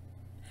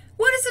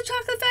 What is the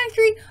chocolate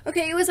factory?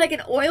 Okay, it was like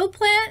an oil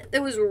plant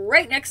that was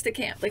right next to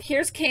camp. Like,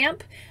 here's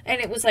camp,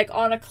 and it was like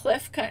on a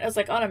cliff, it was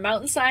like on a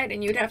mountainside,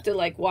 and you'd have to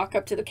like walk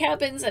up to the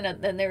cabins,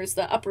 and then there's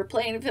the upper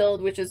playing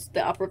field, which is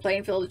the upper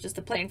playing field, is just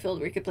a playing field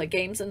where you could play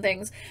games and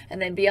things, and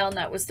then beyond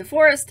that was the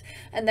forest,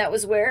 and that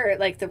was where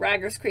like the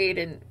Raggers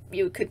created, and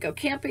you could go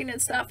camping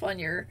and stuff on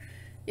your,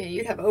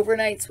 you'd have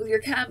overnights with your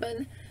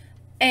cabin,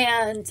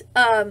 and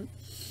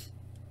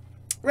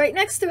right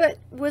next to it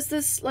was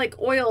this like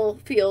oil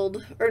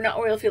field, or not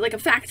oil field, like a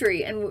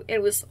factory, and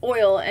it was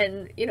oil,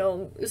 and you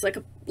know, it was like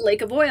a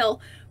lake of oil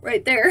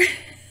right there.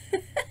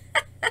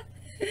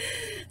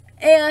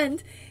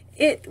 And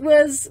it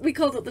was, we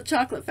called it the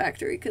chocolate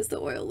factory because the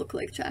oil looked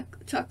like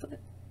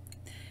chocolate.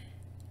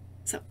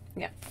 So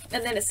yeah,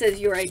 and then it says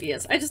your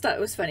ideas. I just thought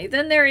it was funny.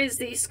 Then there is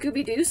the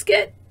Scooby-Doo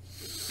skit.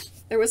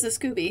 There was a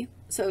Scooby,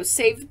 so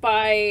saved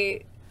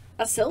by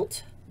a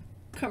silt.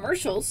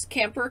 Commercials,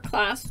 camper,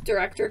 class,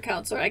 director,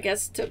 counselor, I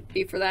guess to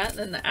be for that, and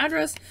then the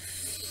address.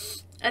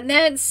 And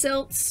then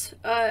Silts,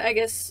 I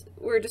guess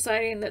we're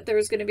deciding that there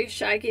was going to be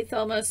Shaggy,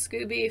 Thelma,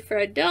 Scooby,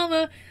 Fred,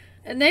 Delma.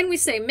 And then we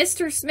say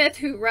Mr. Smith,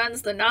 who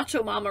runs the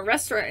Nacho Mama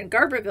restaurant in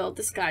Garberville,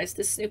 disguised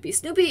as Snoopy.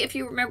 Snoopy, if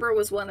you remember,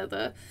 was one of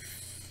the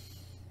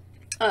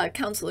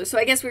counselors. So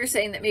I guess we were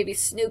saying that maybe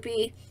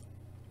Snoopy,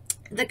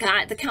 the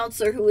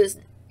counselor who was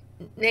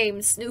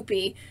named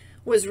Snoopy,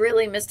 was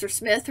really Mr.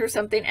 Smith or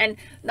something. And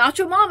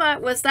Nacho Mama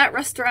was that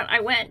restaurant I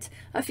went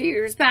a few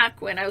years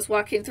back when I was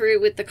walking through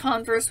with the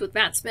Converse with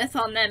Matt Smith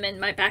on them and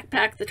my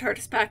backpack, the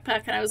TARDIS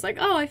backpack, and I was like,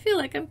 oh, I feel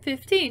like I'm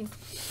 15.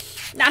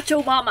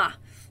 Nacho Mama.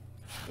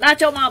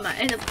 Nacho Mama.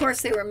 And of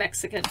course they were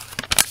Mexican.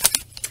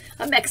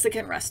 A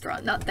Mexican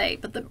restaurant. Not they,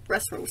 but the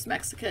restaurant was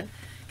Mexican.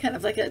 Kind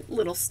of like a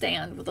little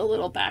stand with a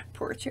little back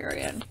porch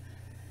area.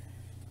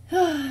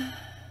 And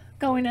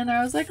going in there,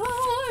 I was like,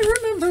 oh, I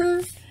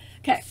remember.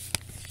 Okay.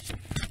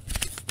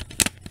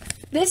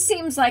 This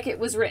seems like it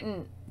was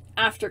written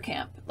after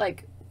camp.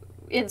 Like,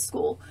 in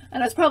school,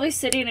 and I was probably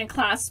sitting in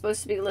class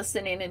supposed to be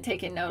listening and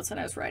taking notes, and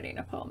I was writing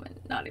a poem and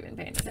not even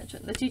paying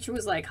attention. The teacher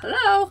was like,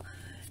 hello,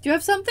 do you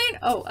have something?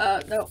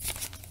 Oh, no.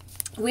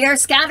 We are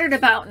scattered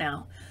about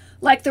now,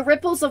 like the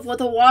ripples of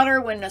the water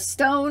when a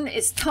stone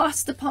is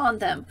tossed upon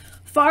them,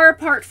 far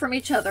apart from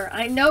each other.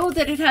 I know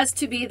that it has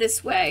to be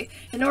this way.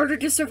 In order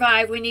to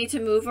survive, we need to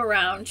move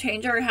around,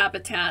 change our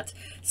habitat.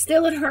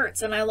 Still it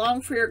hurts, and I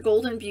long for your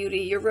golden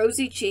beauty, your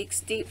rosy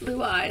cheeks, deep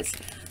blue eyes.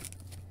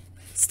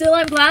 Still,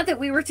 I'm glad that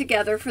we were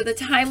together for the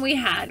time we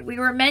had. We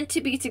were meant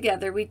to be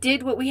together. We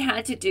did what we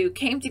had to do,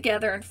 came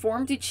together and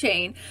formed a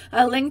chain,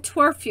 a link to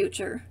our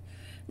future.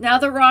 Now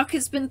the rock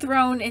has been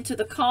thrown into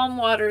the calm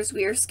waters.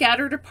 We are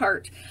scattered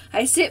apart.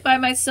 I sit by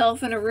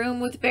myself in a room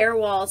with bare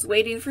walls,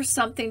 waiting for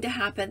something to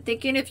happen,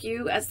 thinking of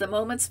you as the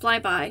moments fly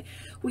by.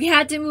 We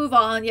had to move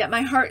on, yet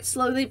my heart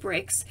slowly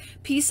breaks.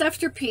 Piece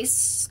after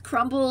piece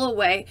crumble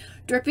away,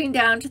 dripping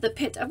down to the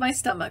pit of my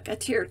stomach. A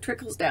tear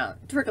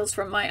trickles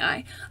from my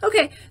eye.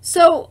 Okay,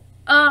 so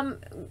a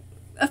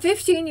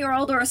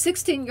 15-year-old or a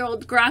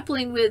 16-year-old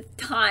grappling with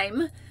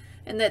time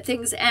and that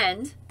things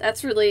end.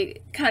 That's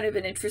really kind of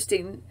an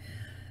interesting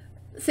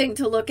thing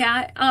to look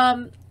at.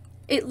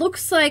 It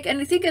looks like, and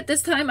I think at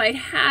this time I'd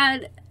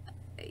had,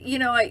 you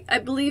know, I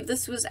believe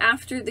this was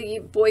after the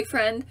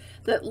boyfriend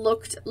that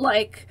looked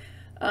like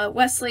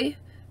Wesley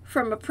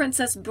from A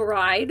Princess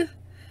Bride,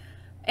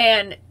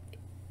 and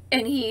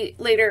he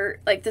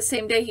later, like the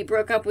same day he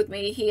broke up with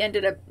me, he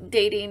ended up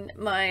dating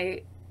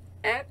my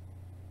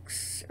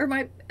ex, or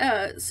my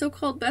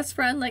so-called best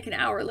friend, like an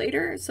hour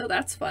later, so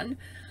that's fun.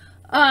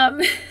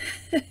 And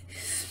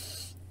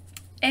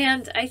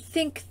I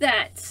think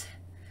that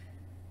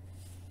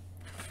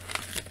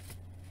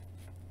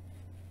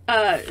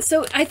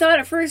so I thought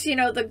at first, you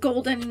know, the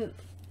golden,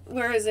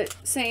 where is it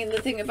saying the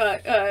thing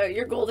about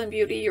your golden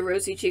beauty, your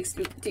rosy cheeks,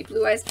 deep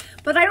blue eyes,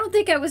 but I don't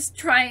think I was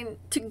trying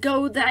to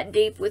go that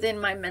deep within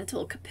my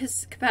mental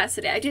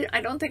capacity.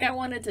 I don't think I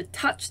wanted to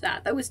touch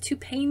that. That was too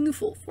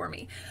painful for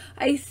me.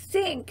 I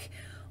think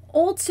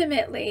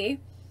ultimately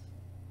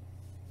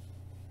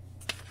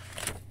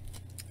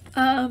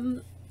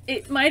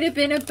it might have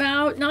been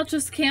about not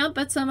just camp,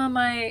 but some of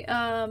my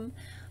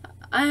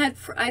I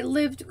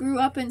grew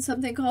up in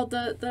something called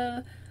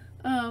the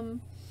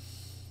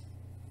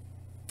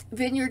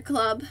Vineyard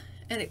Club,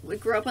 and we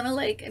grew up on a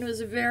lake, and it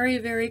was a very,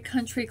 very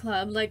country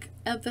club, like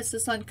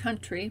emphasis on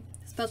country,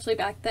 especially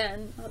back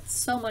then. Not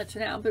so much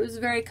now, but it was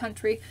very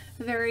country,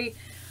 very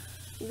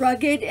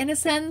rugged in a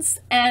sense.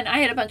 And I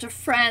had a bunch of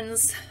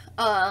friends.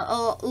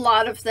 A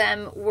lot of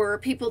them were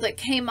people that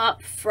came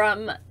up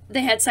from,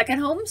 they had second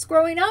homes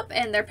growing up,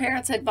 and their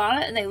parents had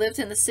bought it, and they lived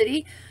in the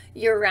city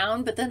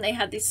year-round, but then they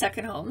had these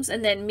second homes.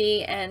 And then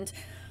me and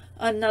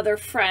another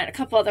friend, a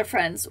couple other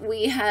friends,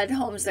 we had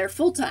homes there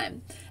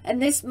full-time.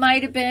 And this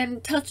might have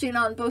been touching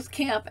on both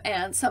camp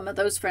and some of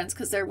those friends,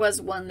 because there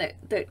was one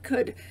that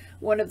could,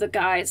 one of the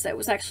guys that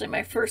was actually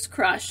my first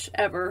crush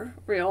ever,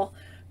 real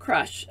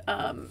crush,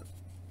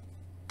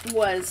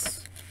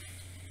 was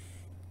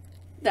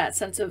that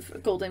sense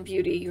of golden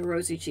beauty, your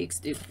rosy cheeks,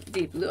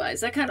 deep blue eyes.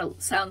 That kind of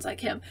sounds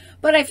like him.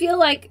 But I feel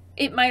like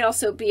it might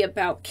also be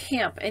about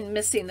camp and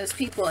missing those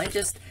people and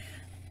just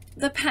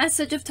the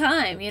passage of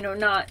time, you know,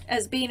 not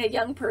as being a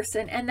young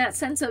person, and that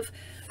sense of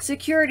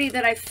security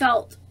that I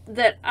felt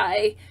that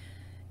I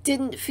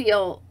didn't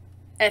feel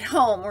at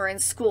home or in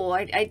school.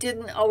 I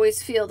didn't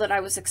always feel that I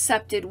was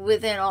accepted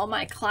within all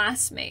my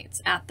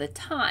classmates at the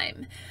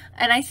time.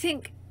 And I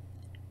think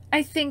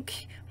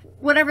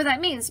whatever that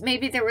means,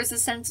 maybe there was a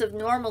sense of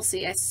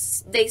normalcy.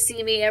 They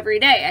see me every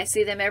day. I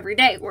see them every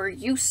day. We're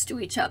used to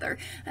each other.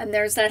 And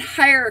there's that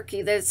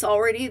hierarchy that's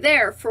already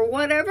there for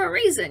whatever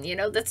reason, you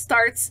know, that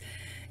starts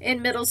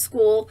in middle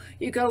school.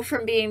 You go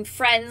from being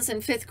friends in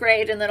 5th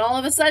grade, and then all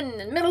of a sudden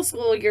in middle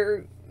school,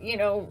 you're, you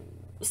know,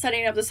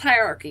 setting up this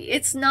hierarchy.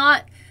 It's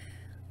not,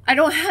 I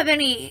don't have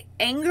any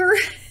anger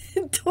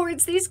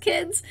towards these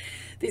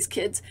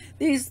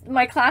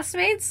my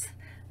classmates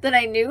that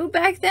I knew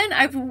back then.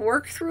 I've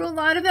worked through a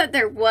lot of that.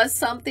 There was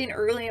something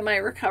early in my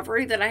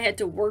recovery that I had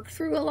to work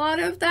through a lot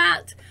of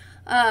that.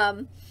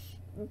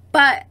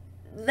 But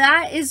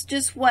that is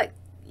just what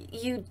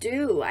you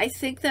do. I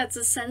think that's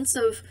a sense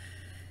of,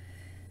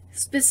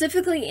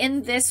 specifically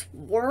in this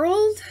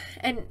world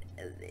and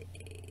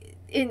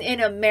in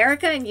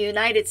America and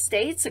United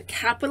States, of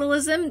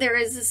capitalism, there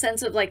is a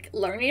sense of like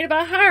learning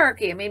about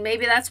hierarchy. I mean,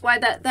 maybe that's why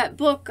that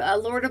book,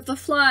 Lord of the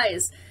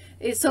Flies,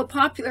 is so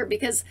popular,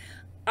 because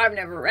I've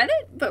never read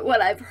it, but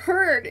what I've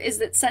heard is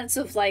that sense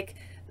of like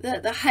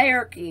the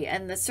hierarchy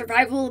and the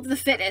survival of the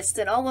fittest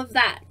and all of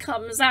that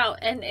comes out.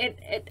 And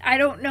I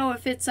don't know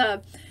if it's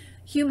a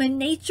human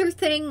nature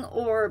thing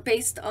or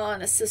based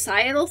on a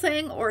societal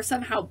thing or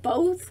somehow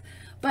both,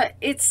 but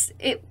it's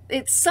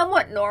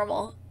somewhat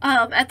normal.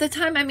 At the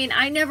time, I mean,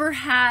 I never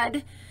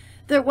had,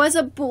 there was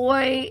a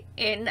boy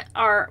in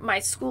my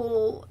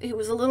school who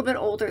was a little bit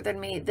older than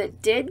me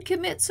that did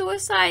commit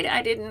suicide.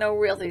 I didn't know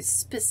really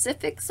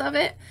specifics of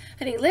it,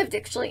 and he lived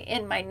actually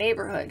in my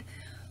neighborhood.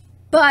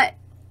 But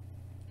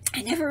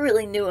I never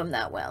really knew him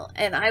that well,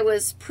 and I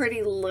was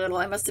pretty little.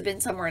 I must have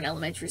been somewhere in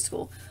elementary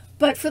school.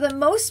 But for the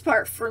most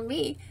part, for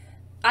me,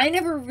 I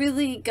never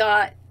really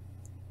got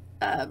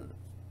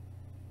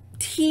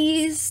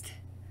teased.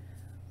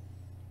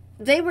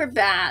 They were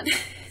bad.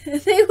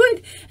 They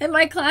would, and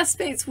my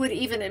classmates would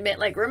even admit,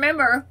 like,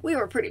 remember, we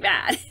were pretty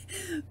bad.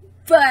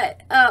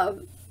 But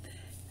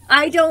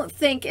I don't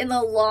think in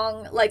the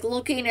long, like,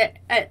 looking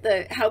at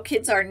the how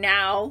kids are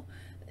now,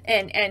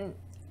 and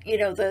you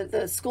know,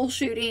 the school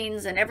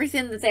shootings and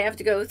everything that they have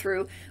to go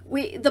through,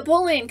 the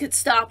bullying could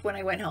stop when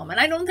I went home. And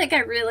I don't think I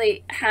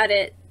really had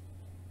it,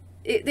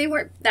 they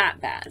weren't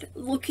that bad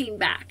looking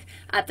back.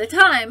 At the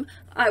time,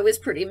 I was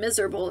pretty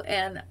miserable,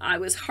 and I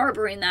was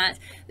harboring that.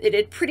 It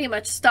had pretty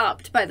much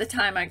stopped by the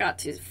time I got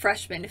to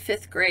freshman to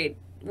 5th grade,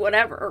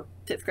 whatever, or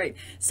 5th grade,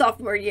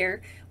 sophomore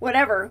year,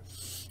 whatever.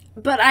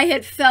 But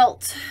I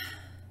felt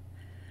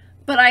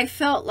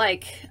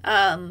like,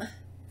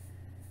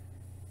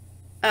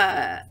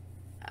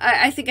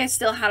 I think I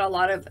still had a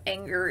lot of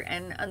anger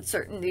and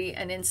uncertainty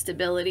and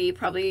instability,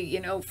 probably,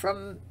 you know,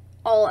 from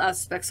all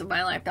aspects of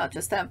my life, not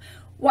just them.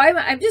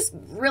 I'm just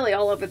really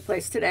all over the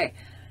place today.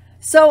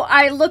 So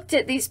I looked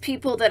at these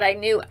people that I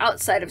knew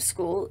outside of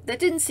school that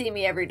didn't see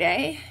me every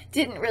day,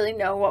 didn't really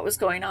know what was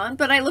going on,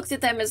 but I looked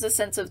at them as a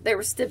sense of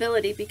their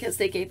stability because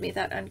they gave me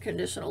that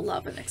unconditional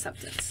love and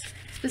acceptance,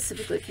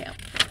 specifically camp,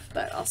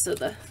 but also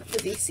the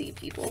DC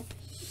people.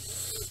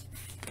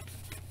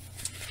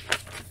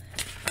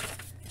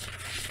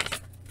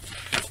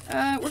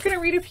 We're going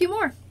to read a few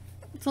more.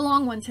 It's a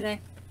long one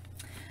today.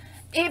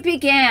 It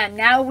began.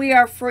 Now we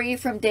are free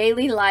from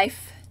daily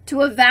life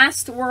to a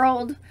vast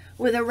world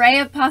with an array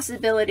of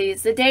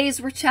possibilities. The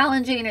days were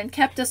challenging and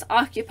kept us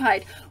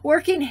occupied,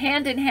 working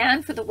hand in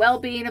hand for the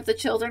well-being of the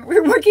children.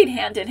 We're working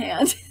hand in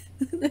hand.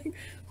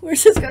 We're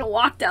just going to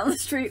walk down the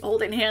street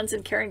holding hands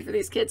and caring for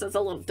these kids. It's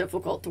a little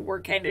difficult to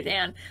work hand in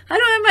hand. I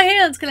don't have my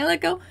hands. Can I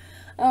let go?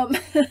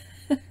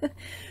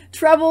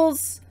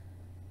 Troubles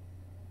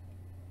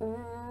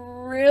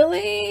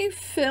really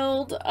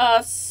filled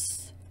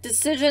us.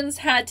 Decisions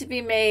had to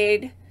be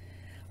made.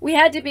 We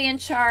had to be in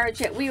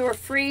charge, yet we were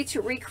free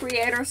to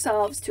recreate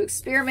ourselves, to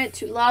experiment,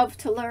 to love,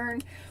 to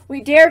learn. We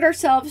dared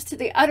ourselves to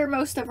the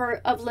uttermost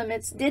of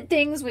limits, did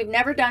things we've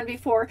never done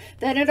before.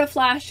 Then in a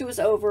flash it was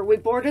over. We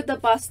boarded the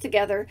bus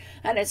together,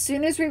 and as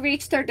soon as we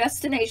reached our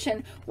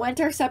destination, went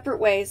our separate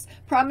ways,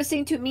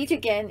 promising to meet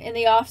again in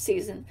the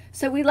off-season.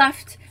 So we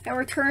left and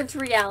returned to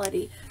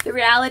reality, the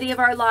reality of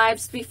our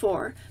lives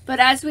before. But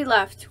as we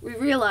left, we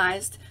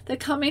realized that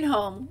coming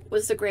home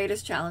was the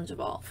greatest challenge of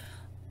all.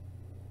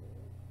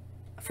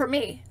 For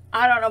me,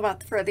 I don't know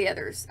about for the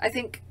others. I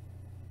think,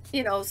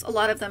 you know, a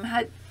lot of them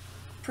had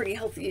pretty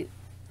healthy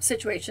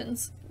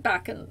situations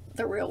back in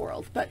the real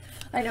world. But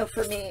I know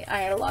for me,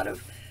 I had a lot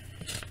of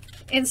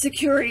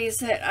insecurities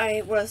that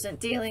I wasn't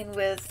dealing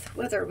with,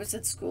 whether it was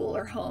at school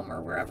or home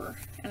or wherever,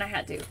 and I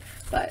had to.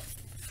 But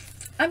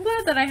I'm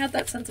glad that I had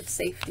that sense of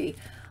safety.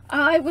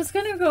 I was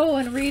going to go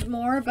and read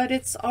more, but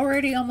it's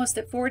already almost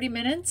at 40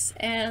 minutes,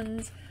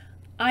 and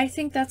I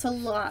think that's a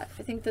lot.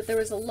 I think that there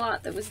was a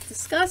lot that was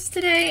discussed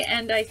today,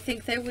 and I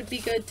think that would be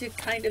good to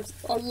kind of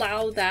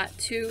allow that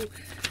to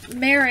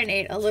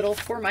marinate a little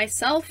for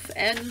myself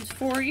and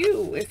for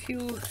you, if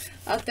you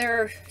out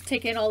there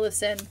taking all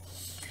this in.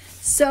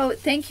 So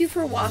thank you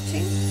for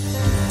watching.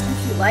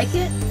 If you like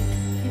it,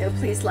 you know,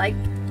 please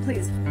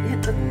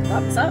hit the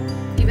thumbs up.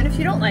 Even if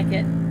you don't like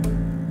it,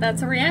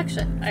 that's a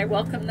reaction. I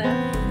welcome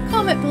that.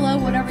 Comment below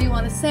whatever you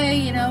want to say,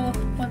 you know,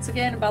 once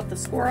again about the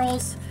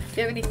squirrels. If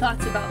you have any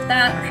thoughts about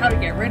that or how to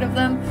get rid of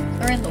them,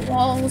 they're in the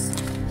walls.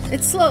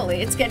 It's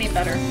getting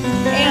better.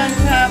 And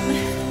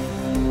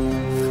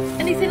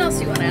anything else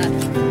you want to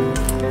add?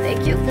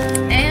 Thank you.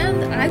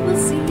 And I will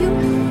see you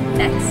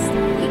next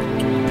week.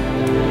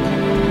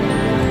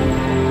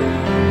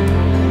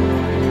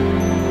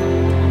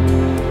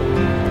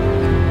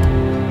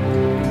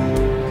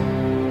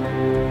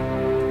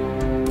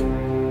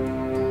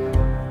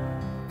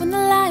 When the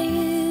light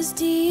is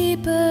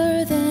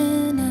deeper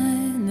than I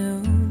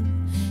know,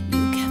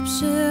 you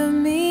capture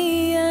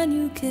me and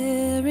you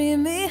carry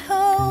me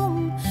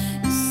home.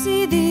 You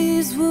see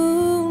these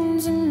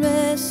wounds and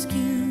rescue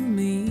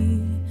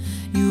me.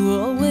 You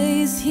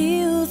always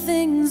heal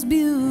things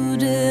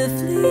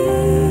beautifully.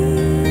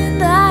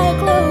 And I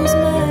close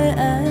my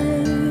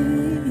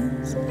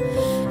eyes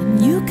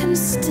and you can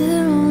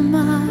still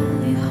my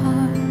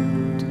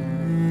heart.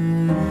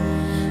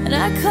 And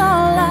I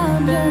call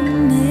out your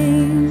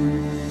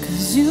name,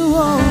 'cause you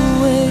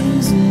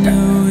always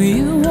know,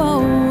 you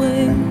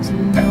always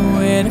know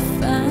where to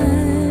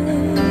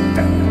find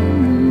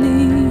me.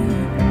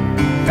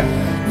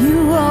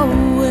 You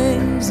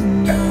always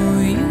know,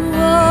 you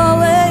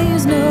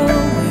always know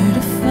where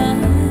to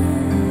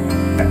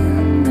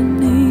find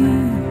me.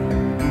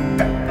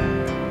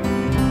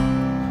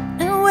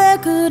 And where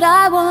could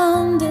I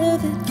wander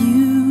that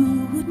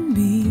you wouldn't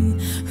be?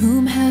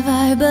 Whom have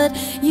I but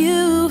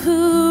you,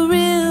 who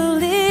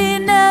really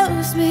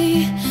knows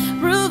me,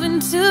 proven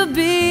to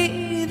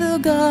be the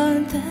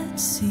God that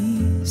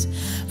sees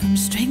From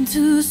strength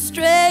to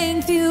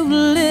strength, you've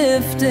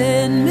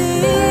lifted me.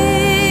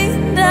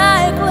 And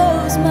I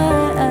close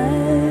my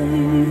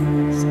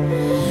eyes,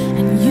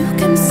 and you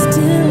can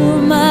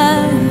still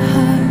my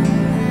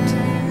heart.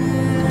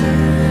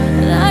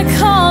 And I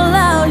call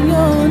out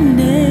your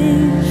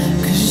name,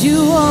 'cause you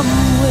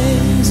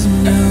always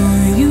know,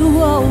 you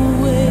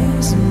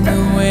always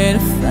know where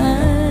to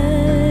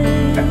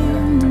find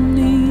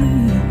me.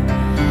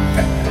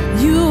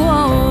 You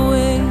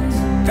always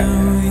know,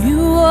 you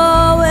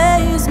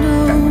always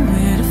know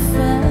where to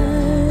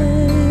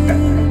find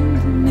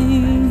me.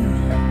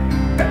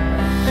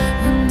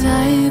 And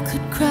I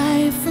could cry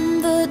from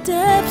the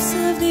depths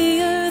of the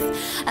earth,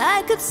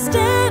 I could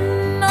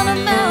stand on a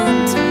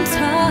mountain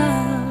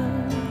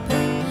top,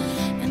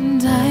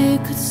 and I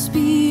could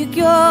speak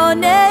your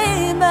name